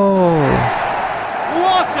goal!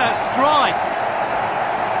 What a strike!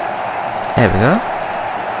 There we go.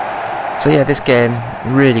 So yeah, this game,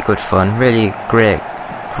 really good fun, really great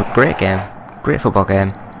game, great football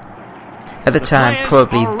game. At the time, players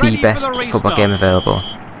probably are the ready for best the football restart. game available.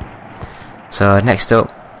 So next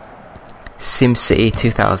up, SimCity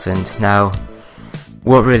 2000. Now,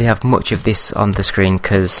 won't really have much of this on the screen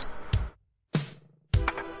because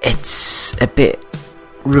it's a bit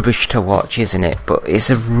rubbish to watch, isn't it? But it's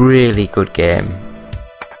a really good game.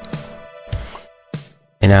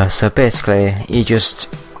 You know, so basically, you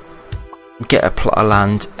just get a plot of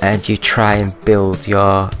land and you try and build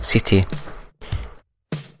your city.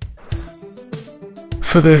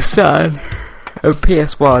 For the Saturn and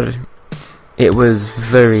PS1, it was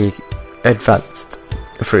very advanced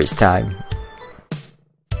for its time.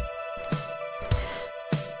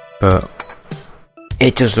 But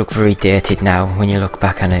it does look very dated now when you look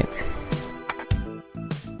back on it.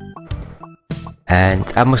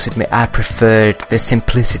 And I must admit, I preferred the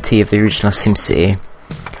simplicity of the original SimCity,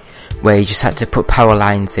 where you just had to put power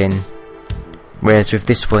lines in. Whereas with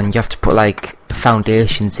this one, you have to put like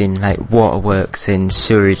foundations in, like waterworks and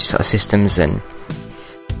sewerage sort of systems, and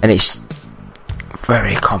it's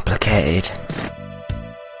very complicated.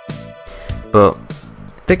 But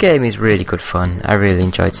the game is really good fun. I really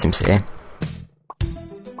enjoyed SimCity.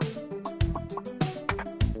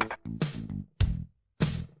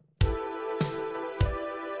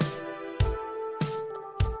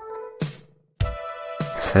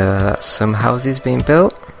 So that's some houses being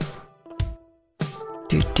built.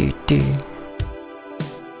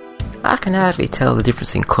 I can hardly tell the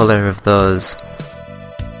difference in colour of those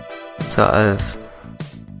sort of,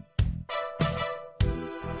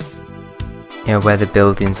 you know, where the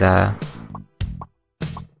buildings are.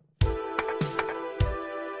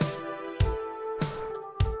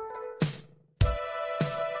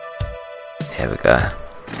 There we go.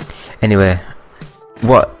 Anyway,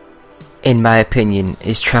 what, in my opinion,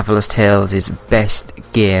 is Traveller's Tales' best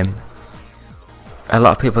game. A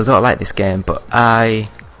lot of people don't like this game, but I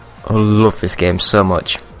love this game so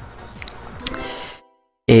much.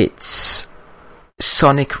 It's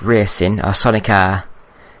Sonic Racing, or Sonic R,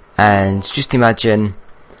 and just imagine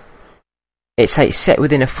it's like set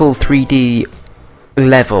within a full 3D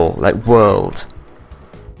level, like world,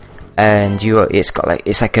 and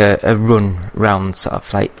it's like a run round sort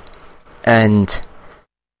of like, and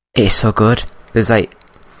it's so good. There's like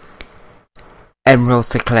emeralds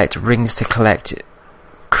to collect, rings to collect,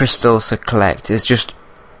 crystals to collect. There's just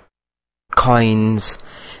coins.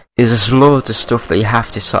 There's just loads of stuff that you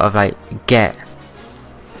have to sort of like get.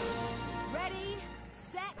 Ready,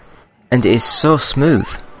 set. And it is so smooth.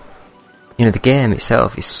 You know, the game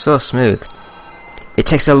itself is so smooth. It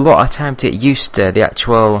takes a lot of time to get used to the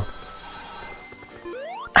actual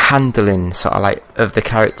handling sort of like of the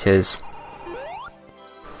characters.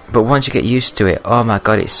 But once you get used to it, oh my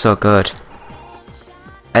god, it's so good.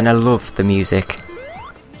 And I love the music.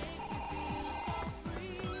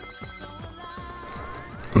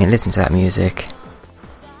 I mean, listen to that music.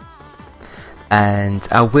 And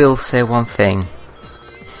I will say one thing.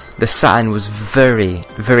 The Saturn was very,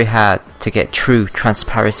 very hard to get true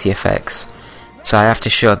transparency effects. So I have to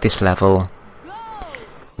show this level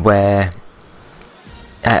where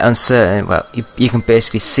on certain, well, you can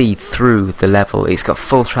basically see through the level. It's got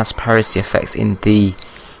full transparency effects in the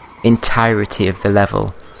entirety of the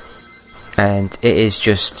level. And it is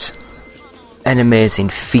just an amazing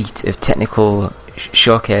feat of technical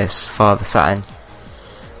showcase for the Saturn.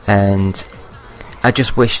 And I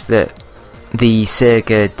just wish that the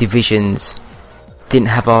Sega divisions didn't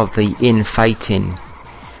have all the infighting,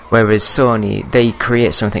 whereas Sony, they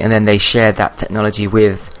create something and then they share that technology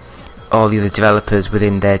with all the other developers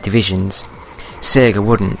within their divisions. Sega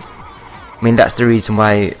wouldn't. I mean, that's the reason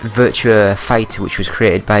why Virtua Fighter, which was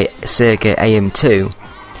created by Sega AM2,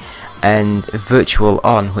 and Virtual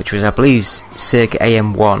On, which was, I believe, Sega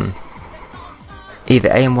AM1, either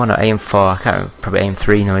AM1 or AM4, I can't remember, probably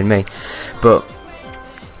AM3 knowing me, but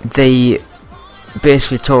they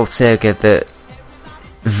basically told Sega that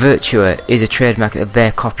Virtua is a trademark that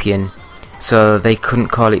they're copying, so they couldn't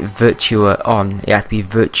call it Virtua On, it had to be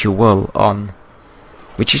Virtual On,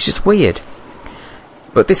 which is just weird.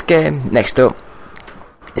 But this game, next up,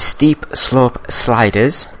 Steep Slope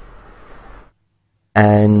Sliders,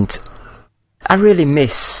 and I really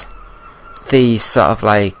miss these sort of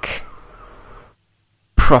like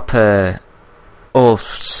proper old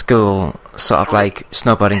school sort of like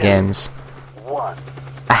snowboarding games.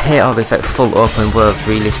 I hate all this like full open world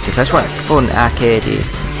realistic. I just want fun arcadey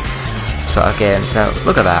sort of games. Now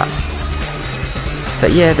look at that. So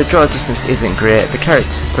yeah, the draw distance isn't great. The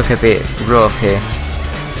characters look a bit ropey,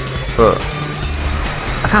 but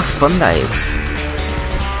look how fun that is.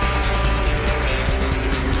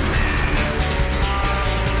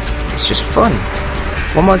 It's just fun.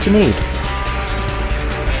 What more do you need?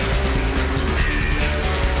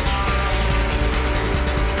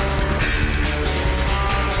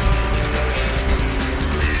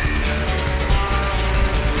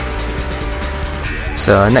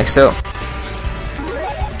 So next up,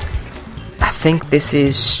 I think this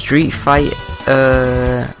is Street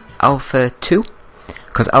Fighter Alpha 2,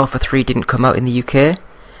 because Alpha 3 didn't come out in the UK,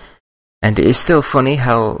 and it is still funny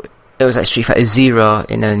how it was like Street Fighter 0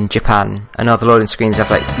 in Japan, and all the loading screens have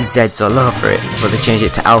like Z's all over it, but they changed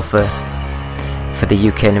it to Alpha for the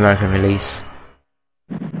UK and American release.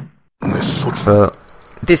 But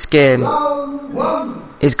this game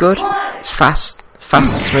is good, it's fast,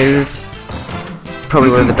 smooth, probably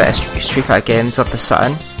one of the better Street Fighter games of the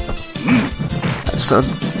Saturn. So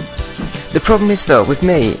the problem is though, with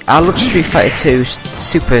me, I love Street Fighter 2,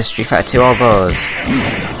 Super Street Fighter 2, all those,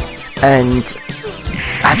 and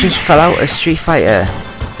I just fell out of Street Fighter,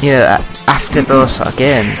 you know, after those sort of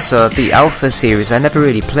games. So the Alpha series I never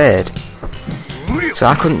really played, so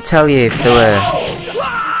I couldn't tell you if they were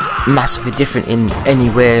massively different in any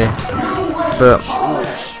way, but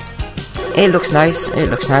it looks nice,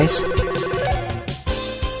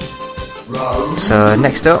 So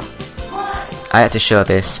next up, I had to show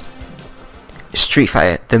this. Street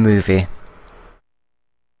Fighter the movie.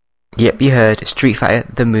 Yep, you heard, Street Fighter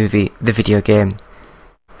the movie, the video game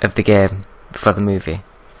of the game for the movie.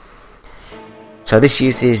 So this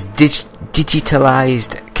uses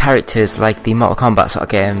digitalized characters like the Mortal Kombat sort of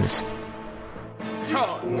games.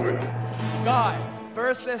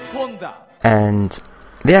 And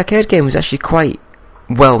the arcade game was actually quite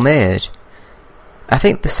well made. I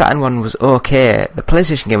think the Saturn one was okay, the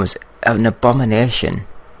PlayStation game was an abomination.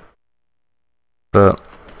 But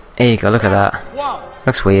here you go, look at that.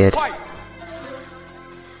 Looks weird.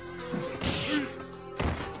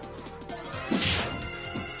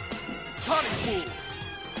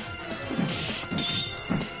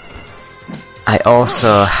 I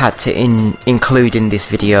also had to include in this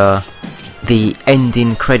video the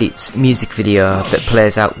ending credits music video that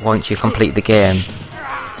plays out once you complete the game.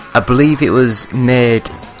 I believe it was made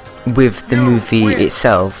with the movie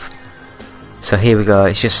itself. So here we go,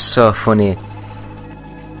 it's just so funny.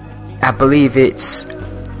 I believe it's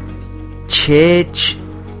Charge,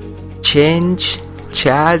 and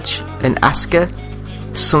Asuka,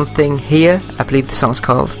 something here, I believe the song's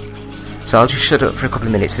called. So I'll just shut up for a couple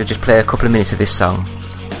of minutes and just play a couple of minutes of this song.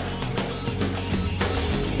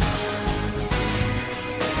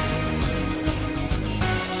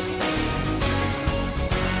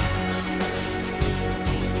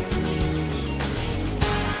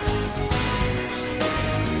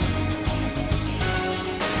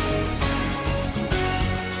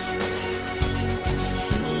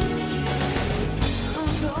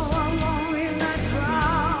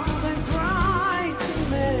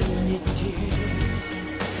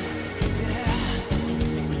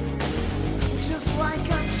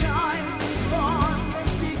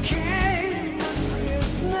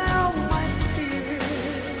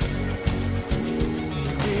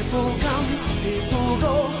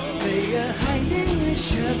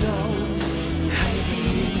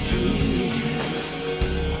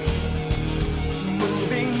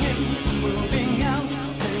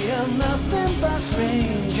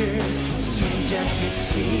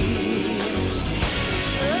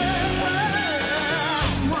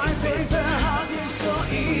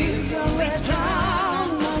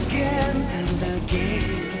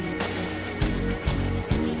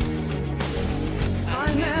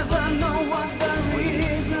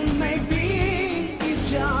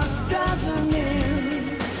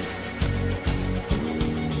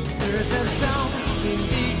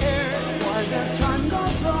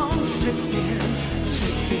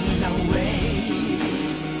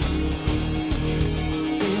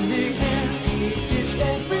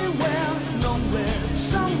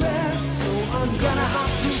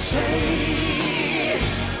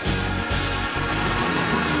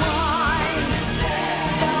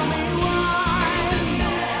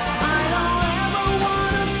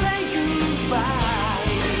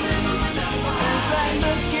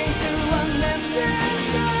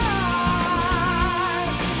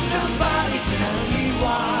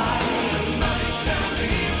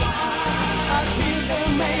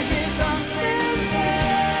 Maybe something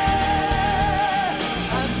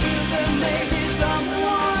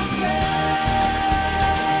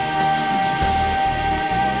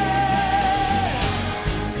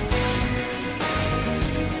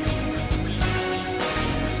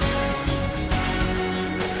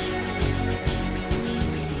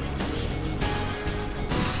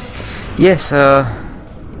Yeah, so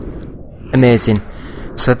amazing.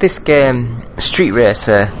 So this game, Street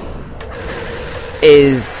Racer,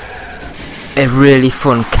 is a really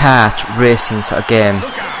fun kart racing sort of game,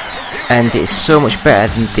 and it's so much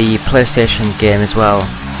better than the PlayStation game as well,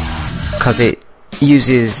 because it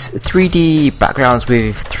uses 3D backgrounds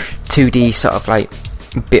with 2D sort of like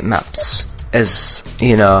bitmaps, as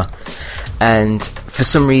you know, and for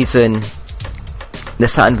some reason the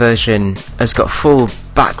Saturn version has got full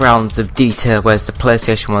backgrounds of detail, whereas the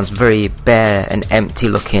PlayStation one's very bare and empty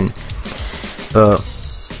looking. But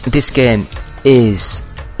this game is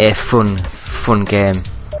a fun game.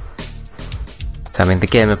 So I mean, the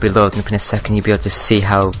game will be loading up in a second. You'll be able to see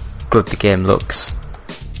how good the game looks.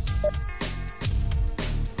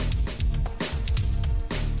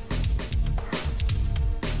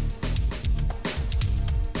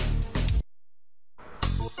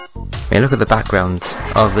 I mean, look at the background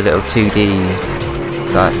of the little 2D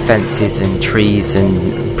like fences and trees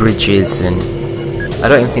and bridges, and I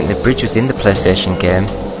don't even think the bridge was in the PlayStation game.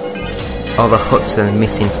 All the huts are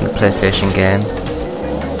missing from the PlayStation game.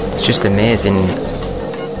 It's just amazing.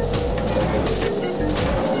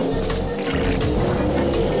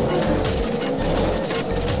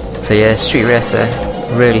 So yeah, Street Racer,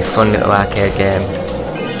 really fun little arcade game.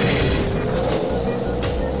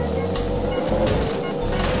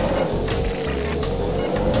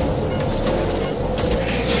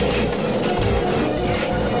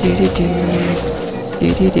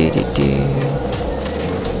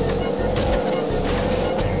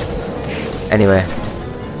 Anyway,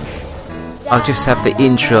 I'll just have the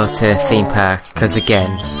intro to Theme Park, because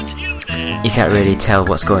again, you can't really tell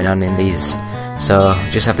what's going on in these, so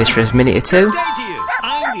just have this for a minute or two. Good day to you.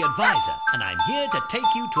 I'm the advisor, and I'm here to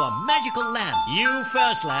take you to a magical land. You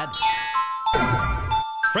first, lad.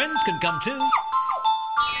 Friends can come too.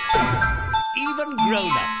 Even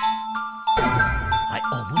grown-ups. I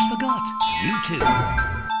almost forgot. You too.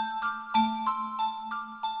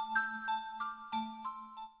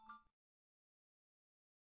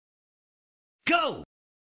 Go!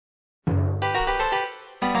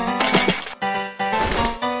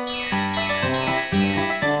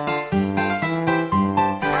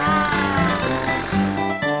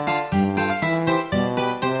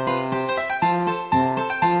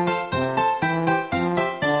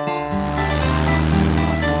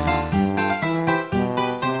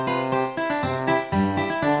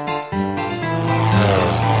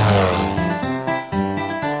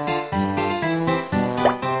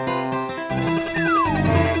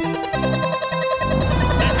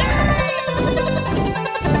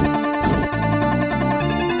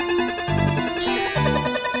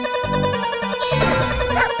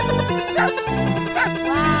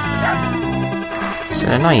 It's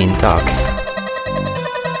an annoying dog.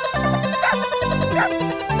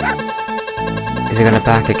 Is he gonna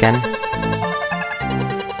bark again?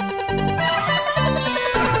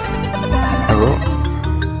 Oh.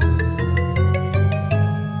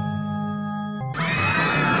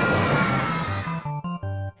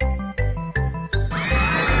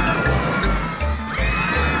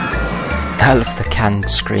 I love the canned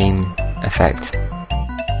scream effect.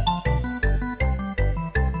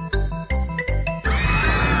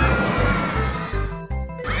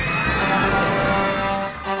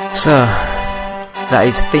 So, that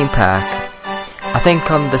is Theme Park. I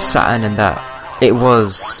think on the Saturn and that, it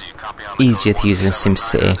was easier to use than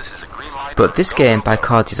SimCity. But this game by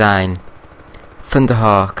Core Design,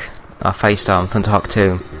 Thunderhawk, or Firestorm, Thunderhawk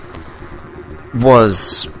 2,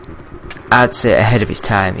 was, I'd say, ahead of its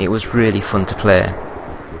time. It was really fun to play.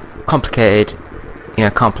 Complicated,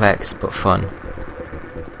 complex, but fun.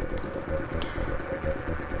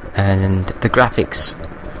 And the graphics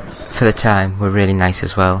for the time were really nice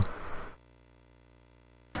as well.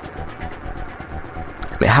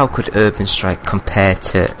 I mean, how could Urban Strike compare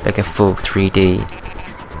to like a full 3D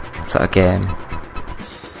sort of game?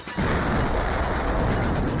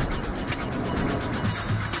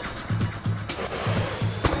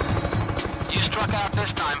 You struck out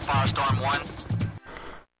this time, Firestorm 1.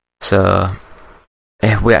 So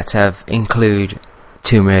we had to include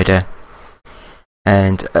Tomb Raider,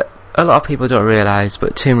 and a lot of people don't realise,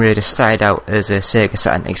 but Tomb Raider started out as a Sega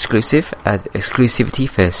Saturn exclusive, had exclusivity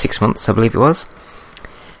for 6 months, I believe it was,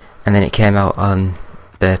 and then it came out on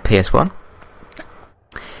the PS1.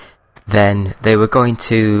 Then they were going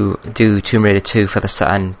to do Tomb Raider 2 for the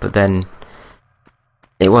Saturn, but then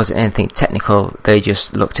it wasn't anything technical. They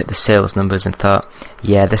just looked at the sales numbers and thought,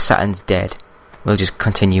 yeah, the Saturn's dead, we'll just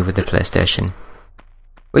continue with the PlayStation.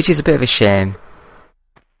 Which is a bit of a shame,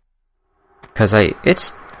 because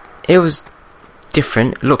it was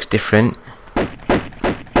different, looked different.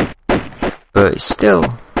 but it's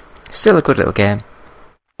still a good little game.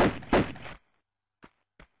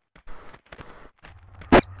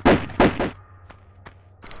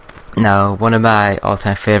 Now, one of my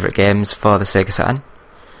all-time favourite games for the Sega Saturn,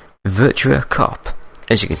 Virtua Cop.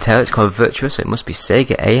 As you can tell, it's called Virtua, so it must be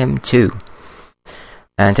Sega AM2.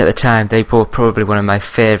 And at the time, they were probably one of my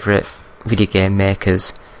favourite video game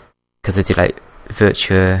makers, because they did like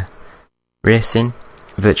Virtua Racing,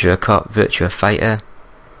 Virtua Cop, Virtua Fighter.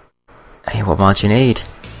 Hey, what more do you need?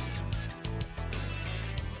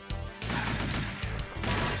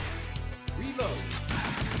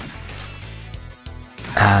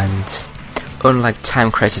 And unlike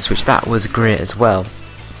Time Crisis, which that was great as well,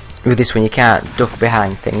 with this one you can't duck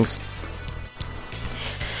behind things.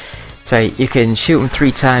 So you can shoot them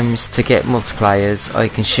 3 times to get multipliers, or you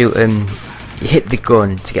can shoot them, you hit the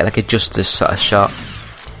gun to get like a justice sort of shot.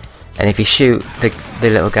 And if you shoot the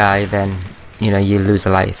little guy, then you know you lose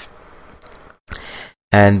a life.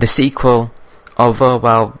 And the sequel, although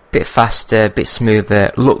a bit faster, a bit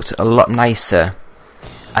smoother, looked a lot nicer.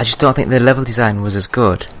 I just don't think the level design was as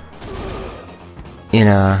good, you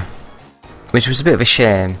know, which was a bit of a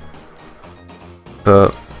shame.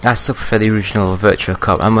 But I still prefer the original Virtua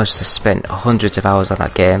Cop. I must have spent hundreds of hours on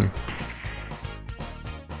that game.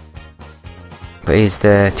 But here's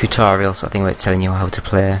the tutorial sort of thing where it's telling you how to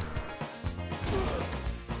play.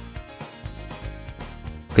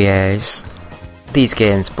 But yeah, these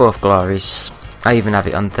games, both glorious. I even have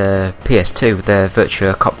it on the PS2, the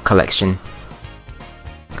Virtua Cop collection.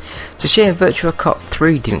 It's a shame Virtua Cop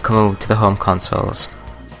 3 didn't come out to the home consoles.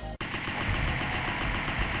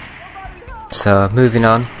 So, moving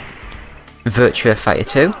on. Virtua Fighter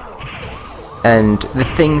 2. And the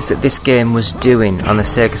things that this game was doing on the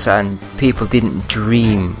Sega Saturn, people didn't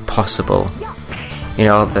dream possible. You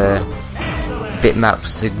know, all the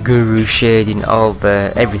bitmaps, the guru shading, all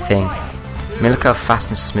the everything. I mean, look how fast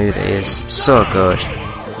and smooth it is. So good.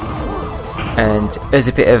 And as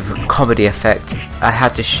a bit of comedy effect, I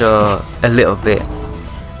had to show a little bit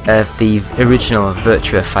of the original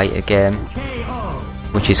Virtua Fighter game,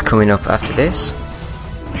 which is coming up after this.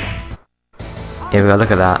 Here we go,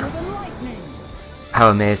 look at that. How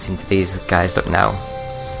amazing do these guys look now?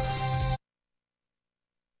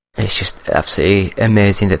 It's just absolutely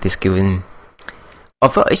amazing that this game,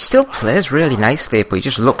 although it still plays really nicely, but it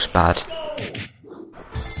just looks bad.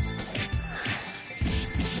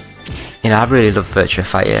 You know, I really love Virtua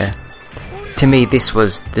Fighter. To me, this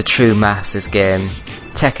was the true Masters game.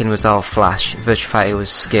 Tekken was all flash, Virtua Fighter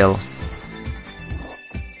was skill.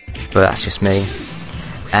 But that's just me.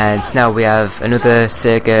 And now we have another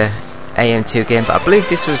Sega AM2 game, but I believe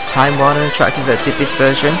this was Time Warner Interactive that did this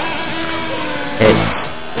version. It's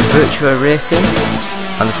Virtua Racing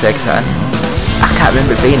on the Sega Saturn. I can't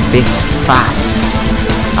remember it being this fast.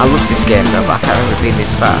 I love this game though, but I can't remember it being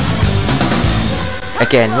this fast.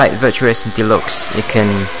 Again, like Virtua Racing Deluxe, you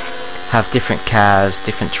can have different cars,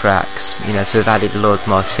 different tracks, you know, so they've added loads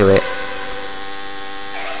more to it.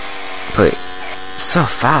 But so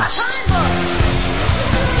fast.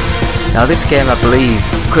 Now this game, I believe,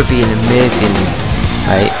 could be an amazing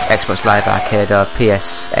like Xbox Live Arcade or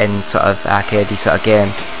PSN sort of arcadey sort of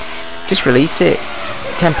game. Just release it.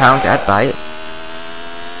 £10, I'd buy it.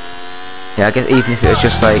 Yeah, I guess even if it was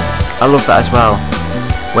just like, I love that as well,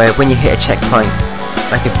 where when you hit a checkpoint,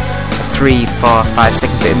 like a 3, 4, 5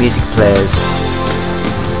 second bit of music plays,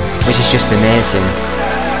 which is just amazing.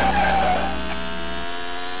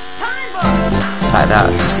 Like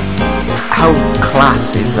that, just how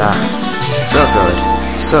class is that? So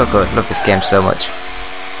good, so good. Love this game so much.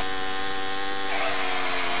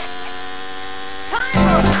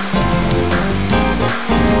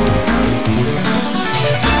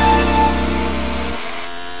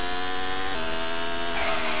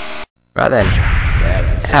 Right then,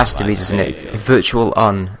 it has to be, doesn't it? Virtual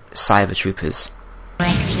On Cyber Troopers.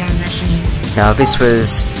 Now this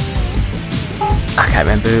was, I can't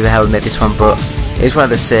remember who the hell made this one, but it was one of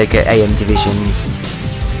the Sega AM divisions.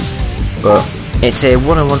 But it's a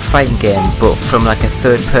one-on-one fighting game, but from like a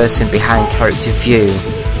third-person behind character view,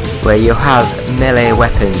 where you have melee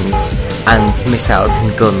weapons and missiles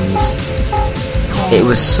and guns. It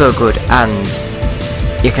was so good, and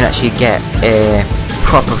you can actually get a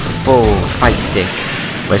proper full fight stick,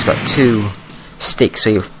 where it's got 2 sticks, so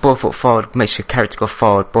you both foot forward, makes your character go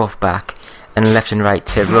forward, both back, and left and right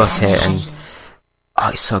to rotate, and oh,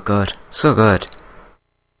 it's so good, so good.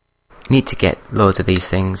 Need to get loads of these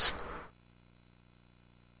things.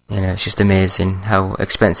 You know, it's just amazing how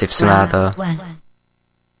expensive some are though.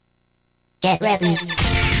 Get ready. I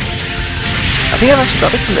think I've actually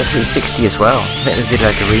got this on the 360 as well. I think they did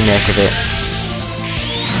like a remake of it.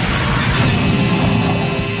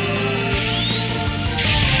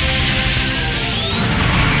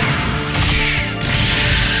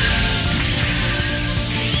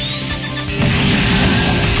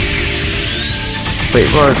 but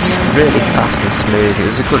it was really fast and smooth. It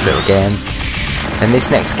was a good little game. And this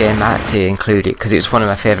next game I had to include it because it was one of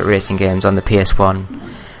my favourite racing games on the PS1.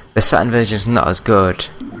 The Saturn version is not as good.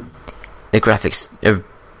 The graphics are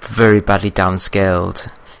very badly downscaled.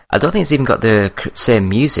 I don't think it's even got the same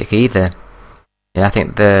music either. Yeah, I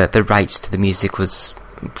think the rights to the music was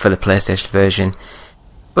for the PlayStation version.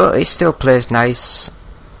 But it still plays nice.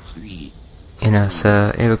 You know,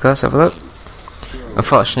 so here we go, let's have a look.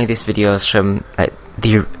 Unfortunately this video is from like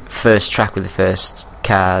the first track with the first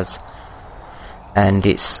cars. And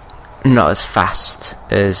it's not as fast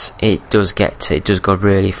as it does get to. It does go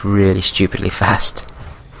really, really stupidly fast.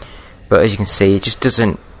 But as you can see, it just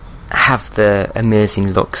doesn't have the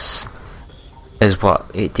amazing looks as what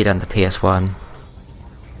it did on the PS1.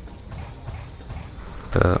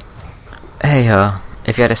 But hey ho,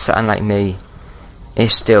 if you had a Saturn like me, it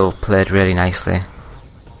still played really nicely.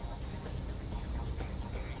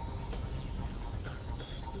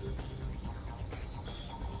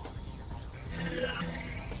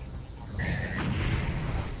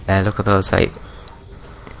 Look at those like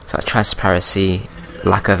sort of transparency,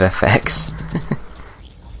 lack of effects.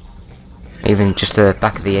 Even just the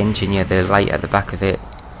back of the engine, yeah, the light at the back of it.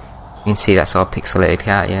 You can see that's all pixelated,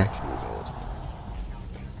 can't you?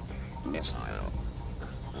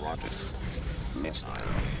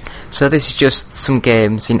 So this is just some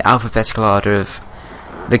games in alphabetical order of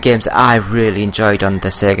the games that I really enjoyed on the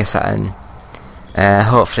Sega Saturn.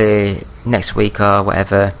 Hopefully next week or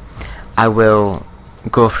whatever I will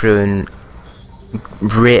go through and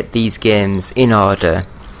rate these games in order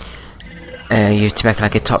to make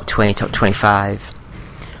like a top 20, top 25.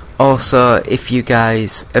 Also, if you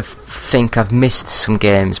guys think I've missed some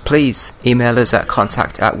games, please email us at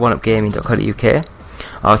contact@oneupgaming.co.uk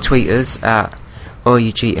or tweet us at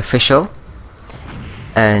OUGofficial,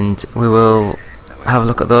 and we will have a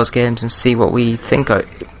look at those games and see what we think. It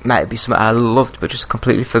might be something I loved but just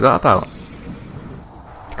completely forgot about.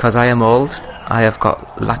 Because I am old, I have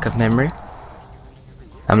got lack of memory.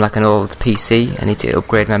 I'm like an old PC, I need to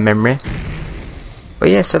upgrade my memory. But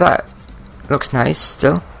yeah, so that looks nice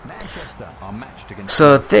still.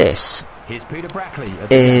 So this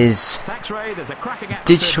is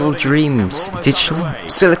Digital Dreams. Digital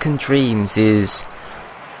Silicon Dreams is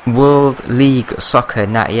World League Soccer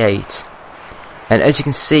 98. And as you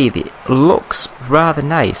can see, it looks rather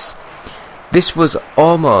nice. This was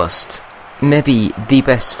almost maybe the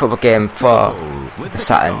best football game for the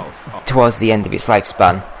Saturn towards the end of its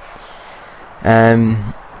lifespan.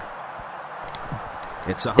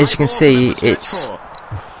 As you can see,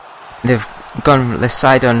 they've gone the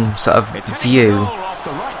side on sort of view,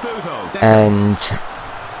 and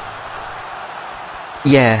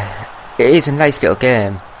yeah, it is a nice little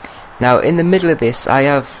game. Now in the middle of this I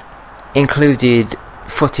have included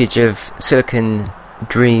footage of Silicon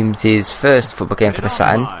Dreams' first football game for the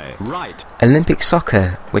Saturn, Olympic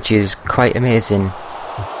Soccer, which is quite amazing.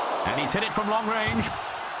 And he's hit it from long range.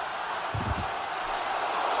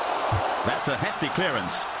 That's a hefty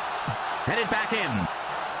clearance. Headed back in.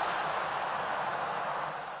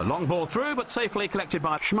 A long ball through, but safely collected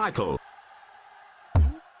by Schmeichel.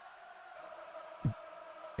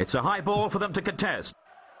 It's a high ball for them to contest.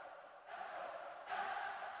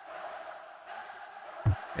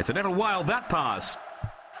 It's a little wild, that pass.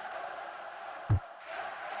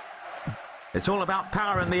 It's all about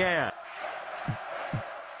power in the air.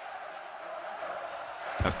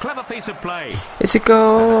 A clever piece of play. It's a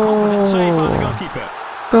goal. Confident save by the goalkeeper.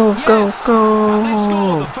 Go, Yes! go, go. And they've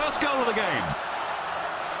scored the first goal of the game.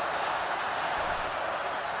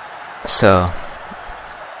 So,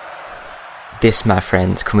 this, my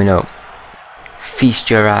friends, coming up. Feast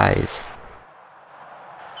your eyes.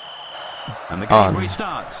 And the game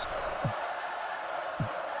restarts.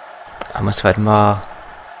 I must have had more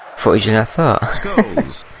footage than I thought.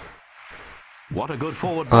 Goals. What a good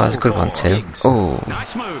forward Oh, that's a ball good one for too. Higgs. Oh,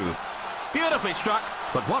 Nice move. Beautifully struck,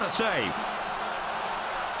 but what a save.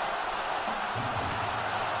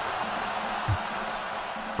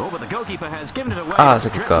 Oh, but the goalkeeper has given it away. that's a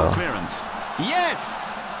good goal. Clearance.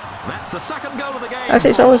 Yes! That's the second goal of the game.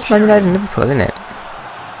 it's always Man United and Liverpool, isn't it?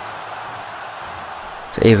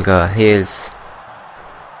 So here we go. Here's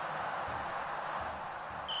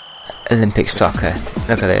Olympic Soccer.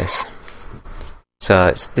 Look at this. So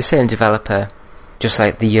it's the same developer, just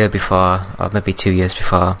like the year before, or maybe 2 years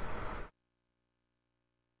before.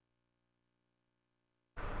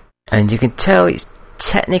 And you can tell it's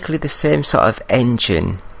technically the same sort of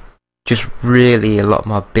engine, just really a lot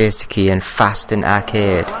more basic-y and fast and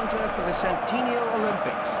arcade.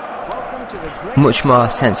 Much more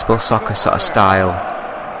sensible soccer sort of style.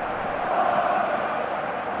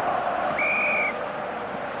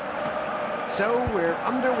 So we're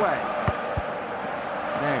underway.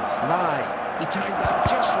 Now, Sly. He timed that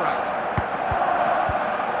just right.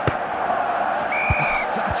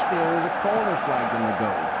 That's nearly the corner flag in the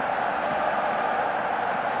goal.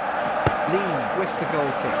 Lee with the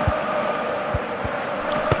goal kick.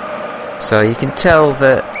 So you can tell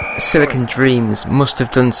that Silicon Dreams must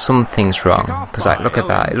have done some things wrong, because like, look at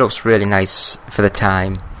that, it looks really nice for the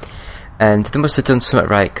time. And they must have done something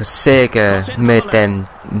right, because Sega made them,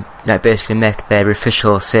 like, basically make their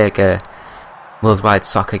official Sega Worldwide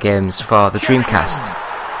Soccer games for the Dreamcast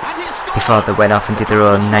before they went off and did their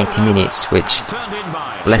own 90 minutes, which,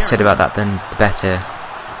 less said about that than the better.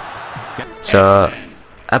 So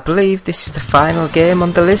I believe this is the final game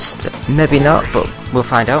on the list, maybe not, but we'll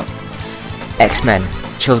find out. X-Men,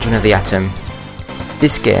 Children of the Atom.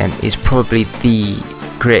 This game is probably the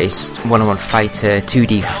greatest one-on-one fighter,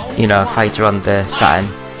 2D, fighter on the Saturn.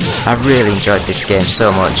 I really enjoyed this game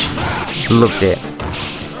so much. Loved it.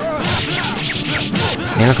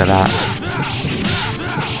 Yeah, look at that.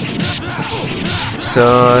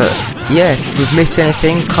 So, yeah, if we've missed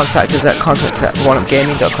anything, contact us at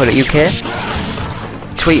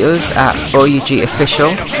contact@oneupgaming.co.uk. Tweet us at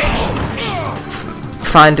OUGofficial.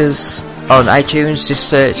 Find us on iTunes, just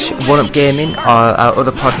search One Up Gaming or our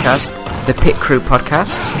other podcast, the Pit Crew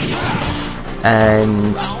Podcast.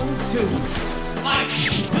 And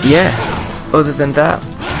yeah, other than that,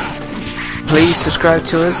 please subscribe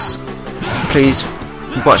to us. Please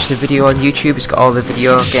watch the video on YouTube, it's got all the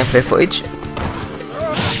video gameplay footage.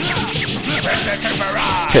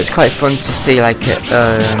 So it's quite fun to see like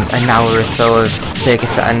an hour or so of Sega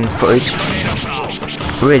Saturn footage.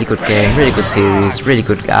 Really good game, really good series, really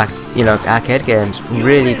good arcade games,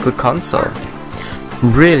 really good console,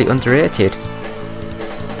 really underrated.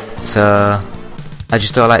 So I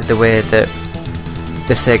just don't like the way that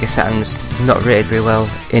the Sega Saturn's not rated very well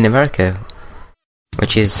in America,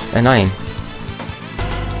 which is annoying.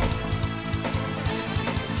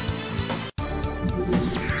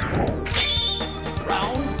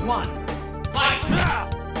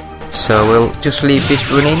 So we'll just leave this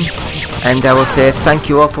running, and I will say thank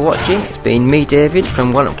you all for watching. It's been me, David,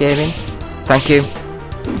 from One Up Gaming. Thank you.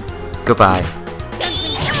 Goodbye.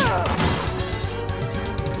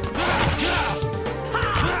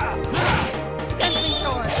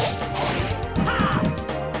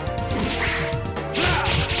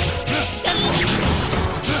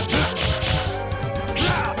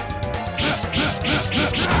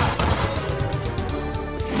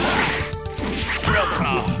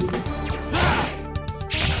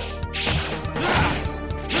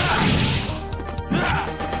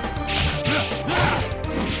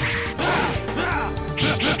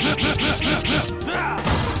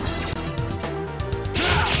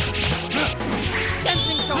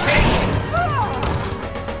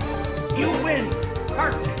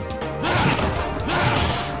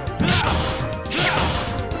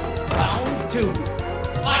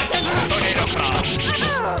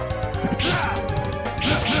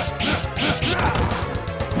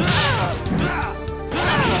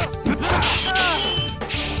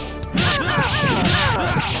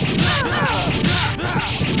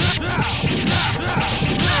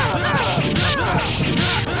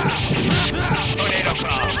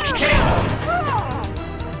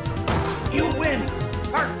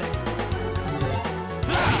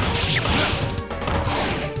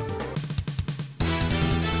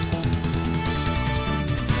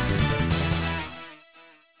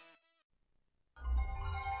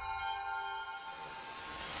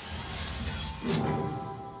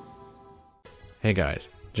 Hey guys,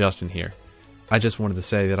 Justin here. I just wanted to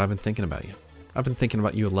say that I've been thinking about you. I've been thinking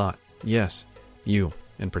about you a lot. Yes, you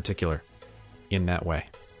in particular, in that way.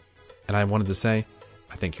 And I wanted to say,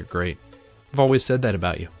 I think you're great. I've always said that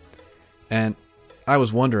about you. And I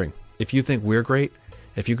was wondering, if you think we're great,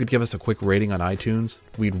 if you could give us a quick rating on iTunes,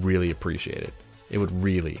 we'd really appreciate it. It would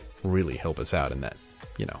really, really help us out in that,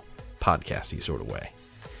 podcasty sort of way.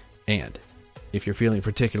 And if you're feeling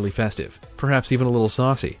particularly festive, perhaps even a little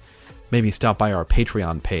saucy, maybe stop by our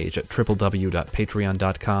Patreon page at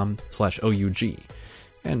www.patreon.com/OUG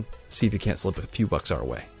and see if you can't slip a few bucks our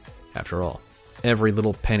way. After all, every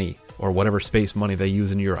little penny or whatever space money they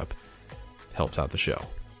use in Europe helps out the show.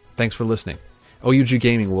 Thanks for listening. OUG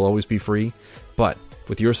Gaming will always be free, but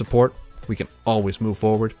with your support, we can always move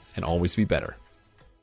forward and always be better.